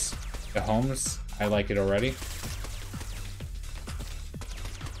homes. It homes. I like it already.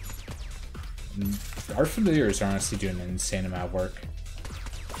 Our familiars are honestly doing an insane amount of work.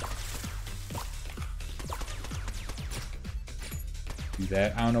 Do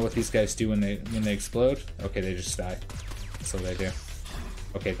that. I don't know what these guys do when they explode. Okay, they just die. That's what they do.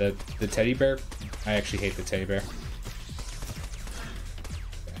 Okay, the teddy bear. I actually hate the teddy bear.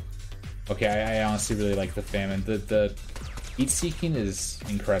 Okay, I honestly really like the Famine. The heat seeking is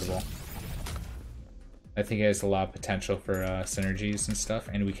incredible. I think it has a lot of potential for synergies and stuff,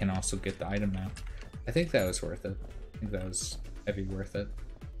 and we can also get the item now. I think that was worth it. I think that was heavy worth it.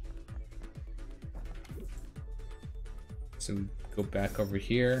 So we go back over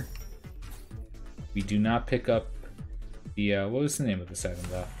here. We do not pick up the, what was the name of this item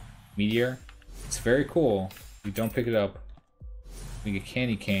though? Meteor. It's very cool. We don't pick it up. We get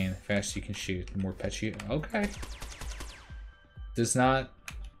candy cane. The faster you can shoot, the more pets you. Okay. Does not.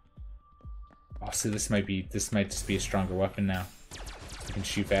 Oh, so this might just be a stronger weapon now. We can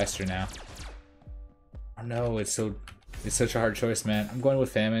shoot faster now. Oh no, it's such a hard choice, man. I'm going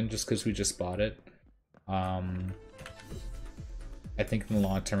with Famine just because we just bought it. I think in the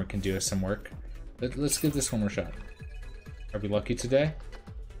long term it can do us some work. Let's give this one more shot. Are we lucky today?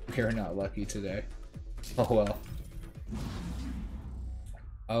 We are not lucky today. Oh well.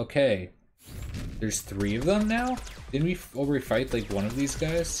 Okay. There's 3 of them now? Didn't we already fight like one of these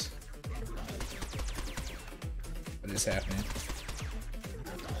guys? What is happening?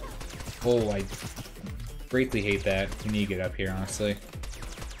 Oh, I greatly hate that. We need to get up here, honestly.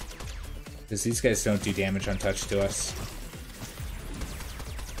 Because these guys don't do damage untouched to us.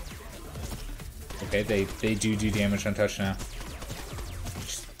 Okay, they do damage untouched now.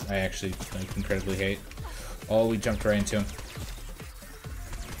 Which I actually like incredibly hate. Oh, we jumped right into him.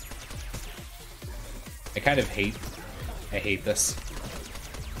 I kind of hate this.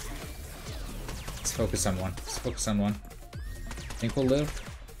 Let's focus on one. Let's focus on one. Think we'll live?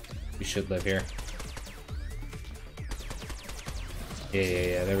 We should live here.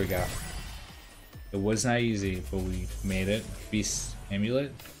 Yeah, there we go. It was not easy, but we made it. Beast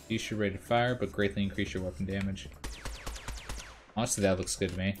Amulet. Reduce your rate of fire, but greatly increase your weapon damage. Honestly, that looks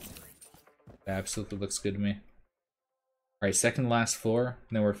good to me. That absolutely looks good to me. Alright, second last floor.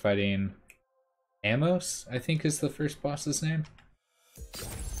 And then we're fighting Amos, I think is the first boss's name.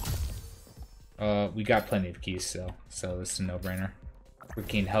 We got plenty of keys still, so this is a no-brainer. We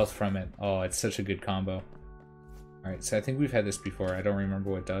gain health from it. Oh, it's such a good combo. Alright, so I think we've had this before. I don't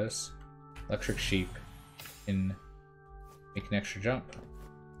remember what it does. Electric Sheep can make an extra jump.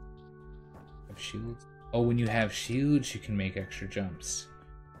 Have shields. Oh, when you have shields, you can make extra jumps.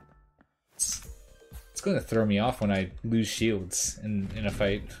 It's It's going to throw me off when I lose shields in a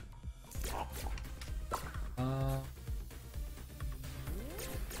fight.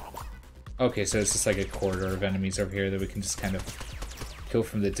 Okay, so it's just like a corridor of enemies over here that we can just kind of kill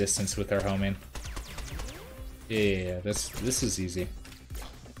from the distance with our homing. Yeah, this is easy.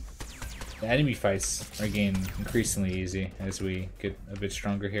 The enemy fights are getting increasingly easy as we get a bit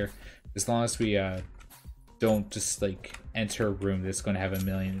stronger here. As long as we don't just like enter a room that's going to have a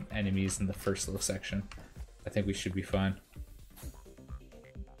million enemies in the first little section, I think we should be fine.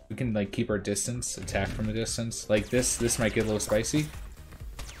 We can like keep our distance, attack from a distance. Like this might get a little spicy.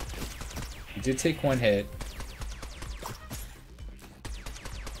 We did take one hit.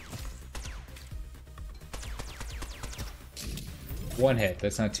 One hit,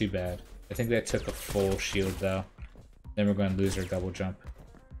 that's not too bad. I think that took a full shield though. Then we're going to lose our double jump.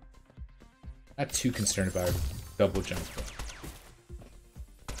 Not too concerned about our double jump though.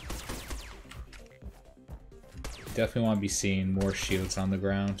 Definitely want to be seeing more shields on the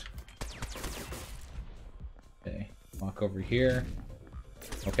ground. Okay, walk over here.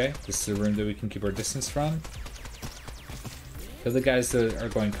 Okay, this is a room that we can keep our distance from. Kill the guys that are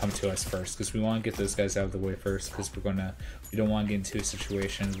going to come to us first, because we want to get those guys out of the way first, because we don't want to get into a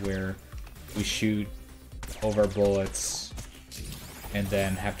situation where we shoot over bullets and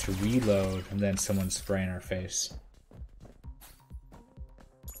then have to reload and then someone's spraying our face.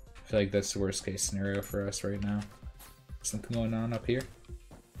 I feel like that's the worst case scenario for us right now. Something going on up here?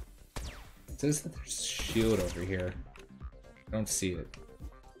 It says that there's a shield over here. I don't see it.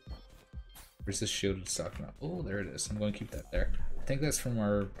 Where's this shield it's talking about? Oh, there it is. I'm going to keep that there. I think that's from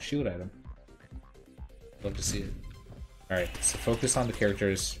our shield item. Love to see it. Alright, so focus on the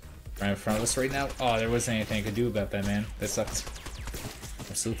characters right in front of us right now. Oh, there wasn't anything I could do about that, man. That sucked.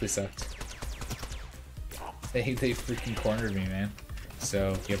 Absolutely sucked. They freaking cornered me, man.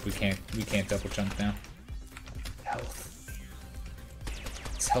 So, yep, we can't double jump now. Health.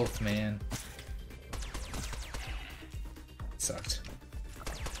 It's health, man. It sucked.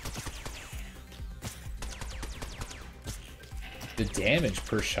 The damage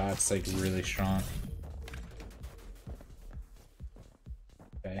per shot's like really strong.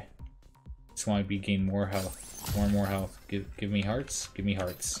 Okay. Just want to be gain more health. More and more health. Give me hearts. Give me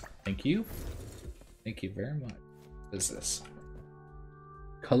hearts. Thank you. Thank you very much. What is this?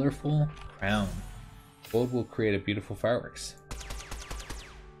 Colorful crown. Gold will create a beautiful fireworks.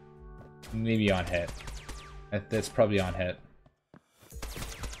 Maybe on hit. That's probably on hit.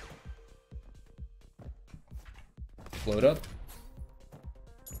 Float up.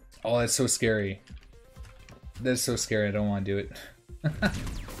 Oh, that's so scary. That's so scary, I don't want to do it.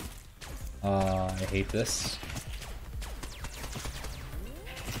 I hate this.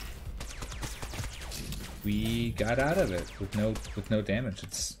 We got out of it with no damage.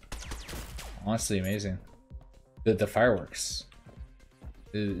 It's honestly amazing. The fireworks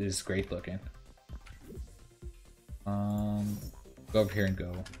is great looking. Go over here and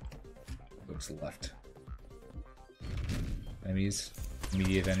go to the left. Enemies.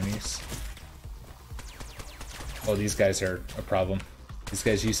 Immediate enemies. Oh, these guys are a problem. These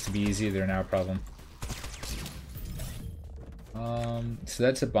guys used to be easy, they're now a problem. So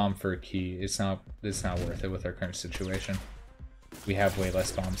that's a bomb for a key. It's not worth it with our current situation. We have way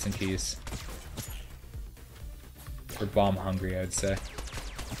less bombs than keys. We're bomb hungry, I'd say.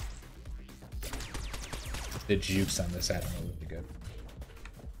 The jukes on this item are really good.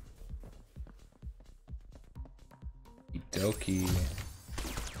 Okie dokie.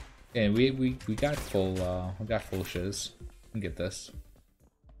 And we got full shiz. We can get this.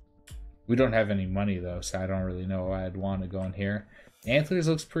 We don't have any money though, so I don't really know why I'd want to go in here. Antlers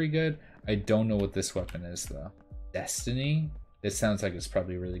looks pretty good. I don't know what this weapon is though. Destiny? This sounds like it's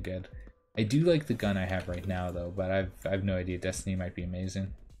probably really good. I do like the gun I have right now though, but I've no idea. Destiny might be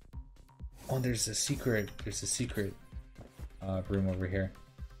amazing. Oh, there's a secret room over here.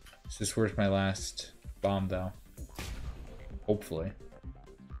 Is this worth my last bomb though? Hopefully.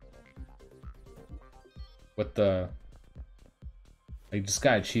 What the... I just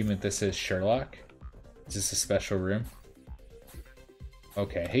got an achievement that says Sherlock. Is this a special room?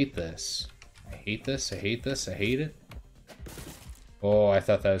 Okay, I hate this. I hate this, I hate this, I hate it. Oh, I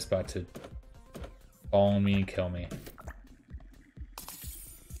thought that was about to fall on me and kill me.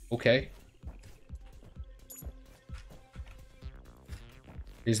 Okay.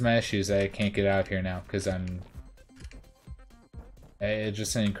 Here's my issues. I can't get out of here now because I'm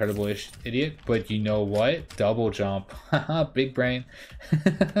just an incredible idiot. But you know what? Double jump. Big brain.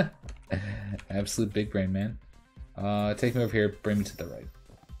 Absolute big brain, man. Take me over here. Bring me to the right.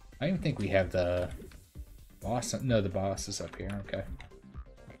 I don't even think we have the boss. No, the boss is up here. Okay.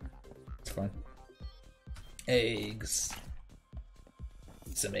 It's fine. Eggs.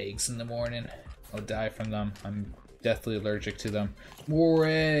 Some eggs in the morning. I'll die from them. I'm deathly allergic to them. More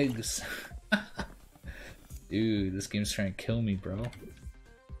eggs! Dude, this game's trying to kill me, bro.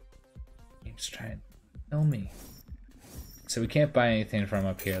 Game's trying to kill me. So we can't buy anything from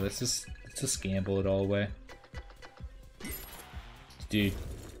up here. Let's just gamble it all away. Dude,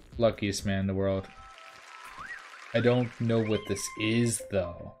 luckiest man in the world. I don't know what this is,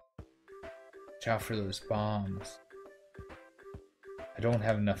 though. Watch out for those bombs. I don't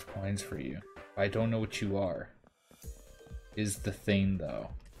have enough coins for you. I don't know what you are. Is the thing, though.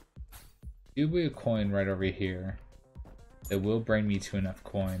 There'll be a coin right over here that will bring me to enough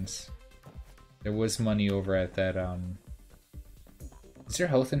coins. There was money over at that, Is there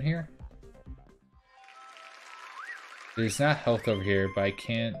health in here? There's not health over here, but I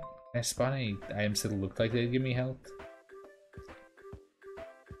can't... Can I spot any items that look like they'd give me health?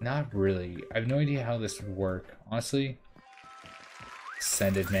 Not really. I have no idea how this would work. Honestly.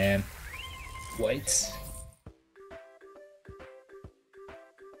 Send it, man. What?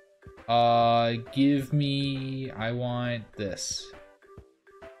 Give me... I want this.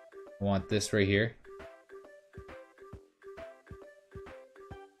 I want this right here.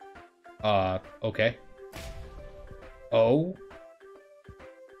 Okay. Oh?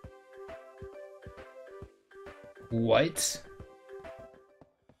 What?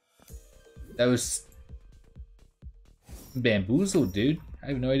 That was... bamboozled, dude. I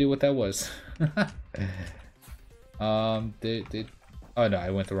have no idea what that was. Oh no, I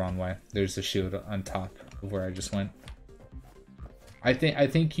went the wrong way. There's a shield on top of where I just went. I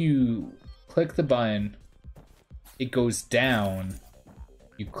think you click the button, it goes down.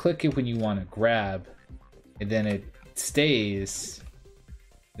 You click it when you want to grab, and then it stays.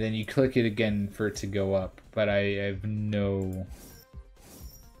 Then you click it again for it to go up. But I have no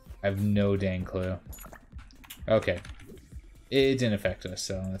dang clue. Okay. It didn't affect us,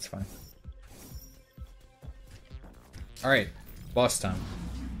 so that's fine. Alright, boss time.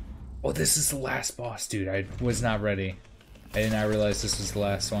 Oh, this is the last boss, dude. I was not ready. I did not realize this was the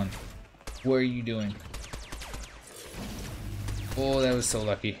last one. What are you doing? Oh, that was so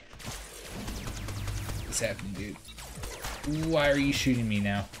lucky. What's happening, dude? Why are you shooting me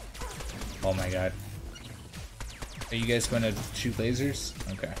now? Oh my god. Are you guys going to shoot lasers?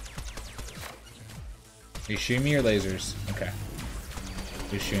 Okay. Are you shooting me or lasers? Okay.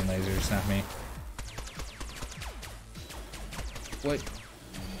 You're shooting lasers, not me. What?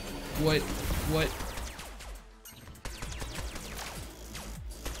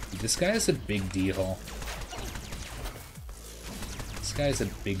 This guy is a big D-hole. This guy's a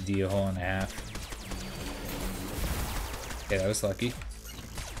big D-hole and a half. Okay, that was lucky.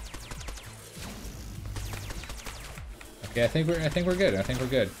 Okay, I think we're good. I think we're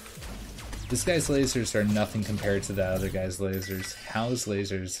good. This guy's lasers are nothing compared to the other guy's lasers. Hal's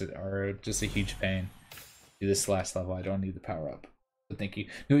lasers are just a huge pain. Do this last level. I don't need the power up. But thank you.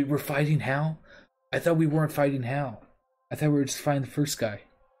 No, we're fighting Hal? I thought we weren't fighting Hal. I thought we were just fighting the first guy.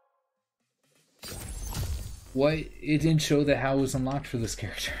 What? It didn't show that Hal was unlocked for this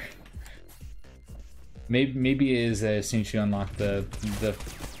character. Maybe it is as soon as you unlock the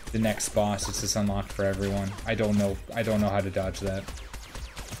next boss, it's just unlocked for everyone. I don't know. I don't know how to dodge that.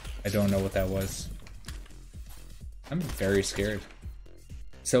 I don't know what that was. I'm very scared.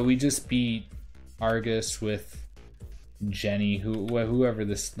 So we just beat Argus with Jenny, whoever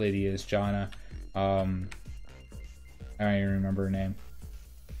this lady is, Jana. I don't even remember her name.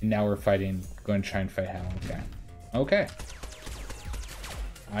 And now we're fighting, going to try and fight Hal. Okay. Okay.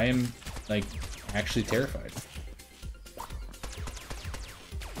 I am, like, actually terrified.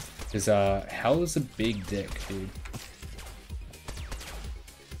 Because, Hal is a big dick, dude.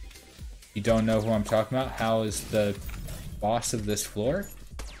 You don't know who I'm talking about? Hal is the boss of this floor.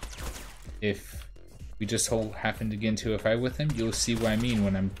 If we just happen to get into a fight with him, you'll see what I mean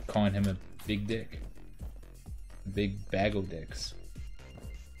when I'm calling him a big dick. A big bag of dicks.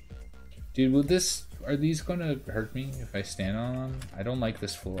 Dude, are these gonna hurt me if I stand on them? I don't like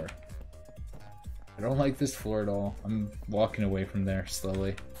this floor. I don't like this floor at all. I'm walking away from there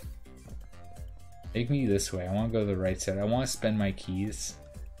slowly. Take me this way. I want to go to the right side. I want to spend my keys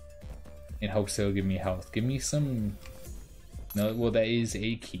in hopes it'll give me health. Give me some... No, well, that is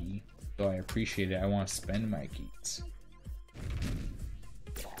a key, so I appreciate it. I want to spend my keys.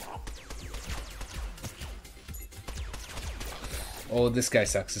 Oh, this guy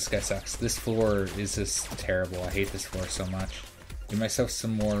sucks. This guy sucks. This floor is just terrible. I hate this floor so much. Give myself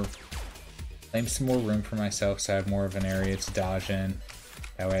some more... Claim some more room for myself so I have more of an area to dodge in.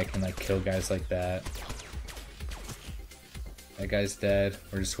 That way I can, like, kill guys like that. That guy's dead.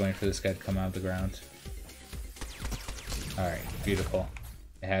 We're just waiting for this guy to come out of the ground. Alright, beautiful.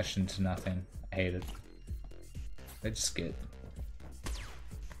 It hashed into nothing. I hate it. I just get...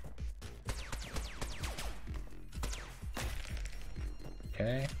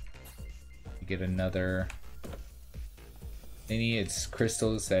 Okay. You get another thingy. It's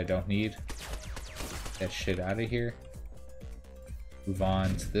crystals that I don't need. Get that shit out of here. Move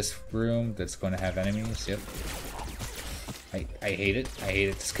on to this room that's going to have enemies. Yep. I hate it. I hate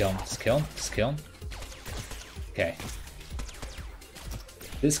it. Just kill him. Just kill him. Just kill him. Okay.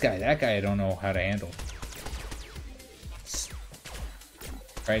 This guy, that guy, I don't know how to handle.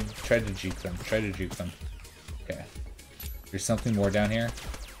 Try to juke them. Try to juke them. Okay. There's something more down here.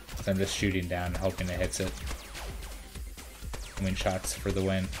 So I'm just shooting down, hoping it hits it. Win shots for the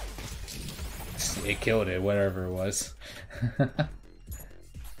win. It killed it, whatever it was.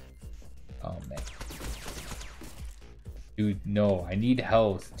 Oh man. Dude, no, I need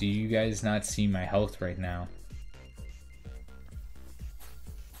health. Do you guys not see my health right now?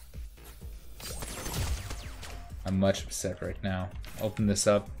 I'm much upset right now. Open this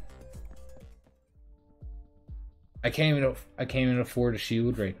up. I can't even afford a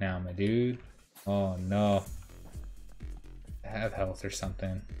shield right now, my dude. Oh no. Have health or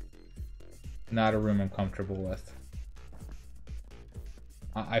something. Not a room I'm comfortable with.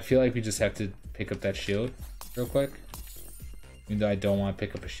 I feel like we just have to pick up that shield real quick. Even though I don't want to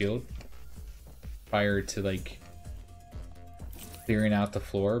pick up a shield prior to like clearing out the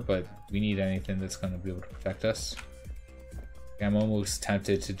floor, but we need anything that's going to be able to protect us. I'm almost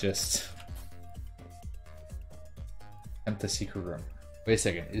tempted to just attempt the secret room. Wait a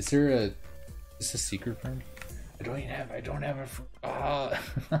second, is this a secret room? I don't have I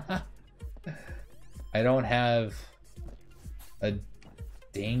don't have a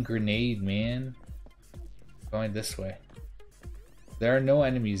dang grenade, man. Going this way. There are no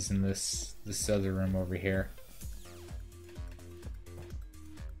enemies in this other room over here.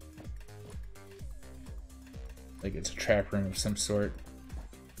 Like it's a trap room of some sort.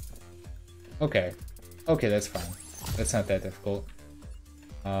 Okay. Okay, that's fine. That's not that difficult.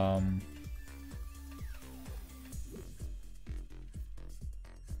 How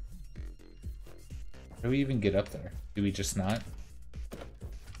do we even get up there? Do we just not?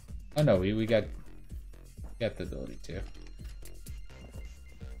 Oh no, we got the ability to.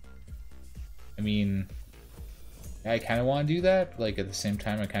 I mean, I kind of want to do that, but like at the same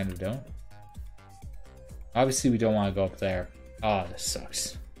time I kind of don't. Obviously we don't want to go up there. Oh, this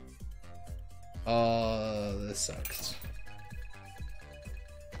sucks. Oh, this sucks.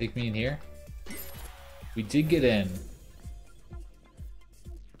 Take me in here. We did get in.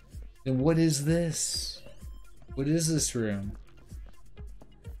 Then what is this? What is this room?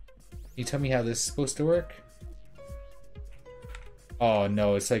 Can you tell me how this is supposed to work? Oh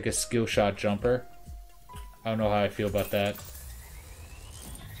no, it's like a skill shot jumper. I don't know how I feel about that.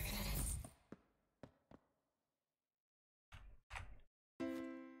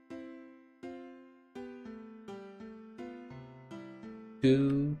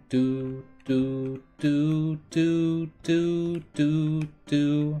 Do do do do do do do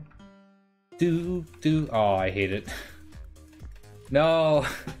do do do. Oh, I hate it. No,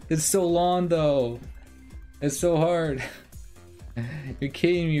 it's so long though. It's so hard. You're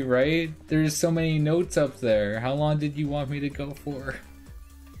kidding me, right? There's so many notes up there. How long did you want me to go for?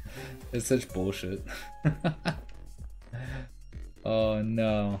 It's such bullshit. Oh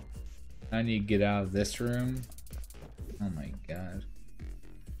no. I need to get out of this room. Oh my god.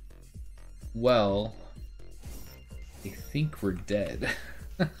 Well, I think we're dead.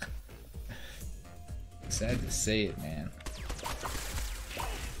 Sad to say it, man.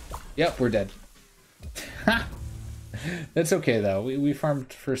 Yep, we're dead. That's okay though. We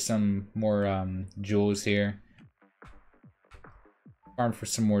farmed for some more jewels here. Farmed for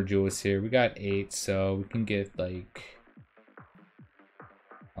some more jewels here. We got 8, so we can get like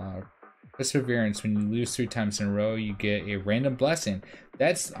perseverance. When you lose 3 times in a row, you get a random blessing.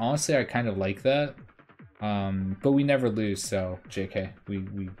 That's honestly, I kind of like that. But we never lose, so JK,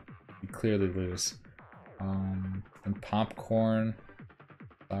 we clearly lose. And popcorn,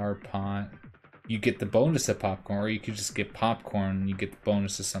 flower pot. You get the bonus of popcorn, or you could just get popcorn and you get the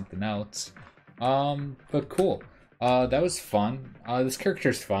bonus of something else. But cool. That was fun. This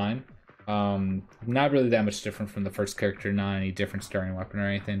character's fine. Not really that much different from the first character, not any different starting weapon or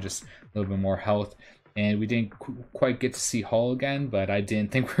anything, just a little bit more health. And we didn't quite get to see Hall again, but I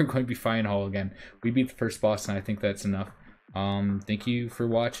didn't think we were going to be fighting Hall again. We beat the first boss, and I think that's enough. Thank you for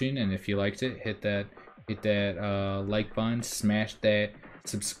watching, and if you liked it, hit that like button, smash that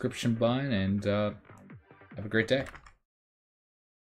subscription button, and have a great day.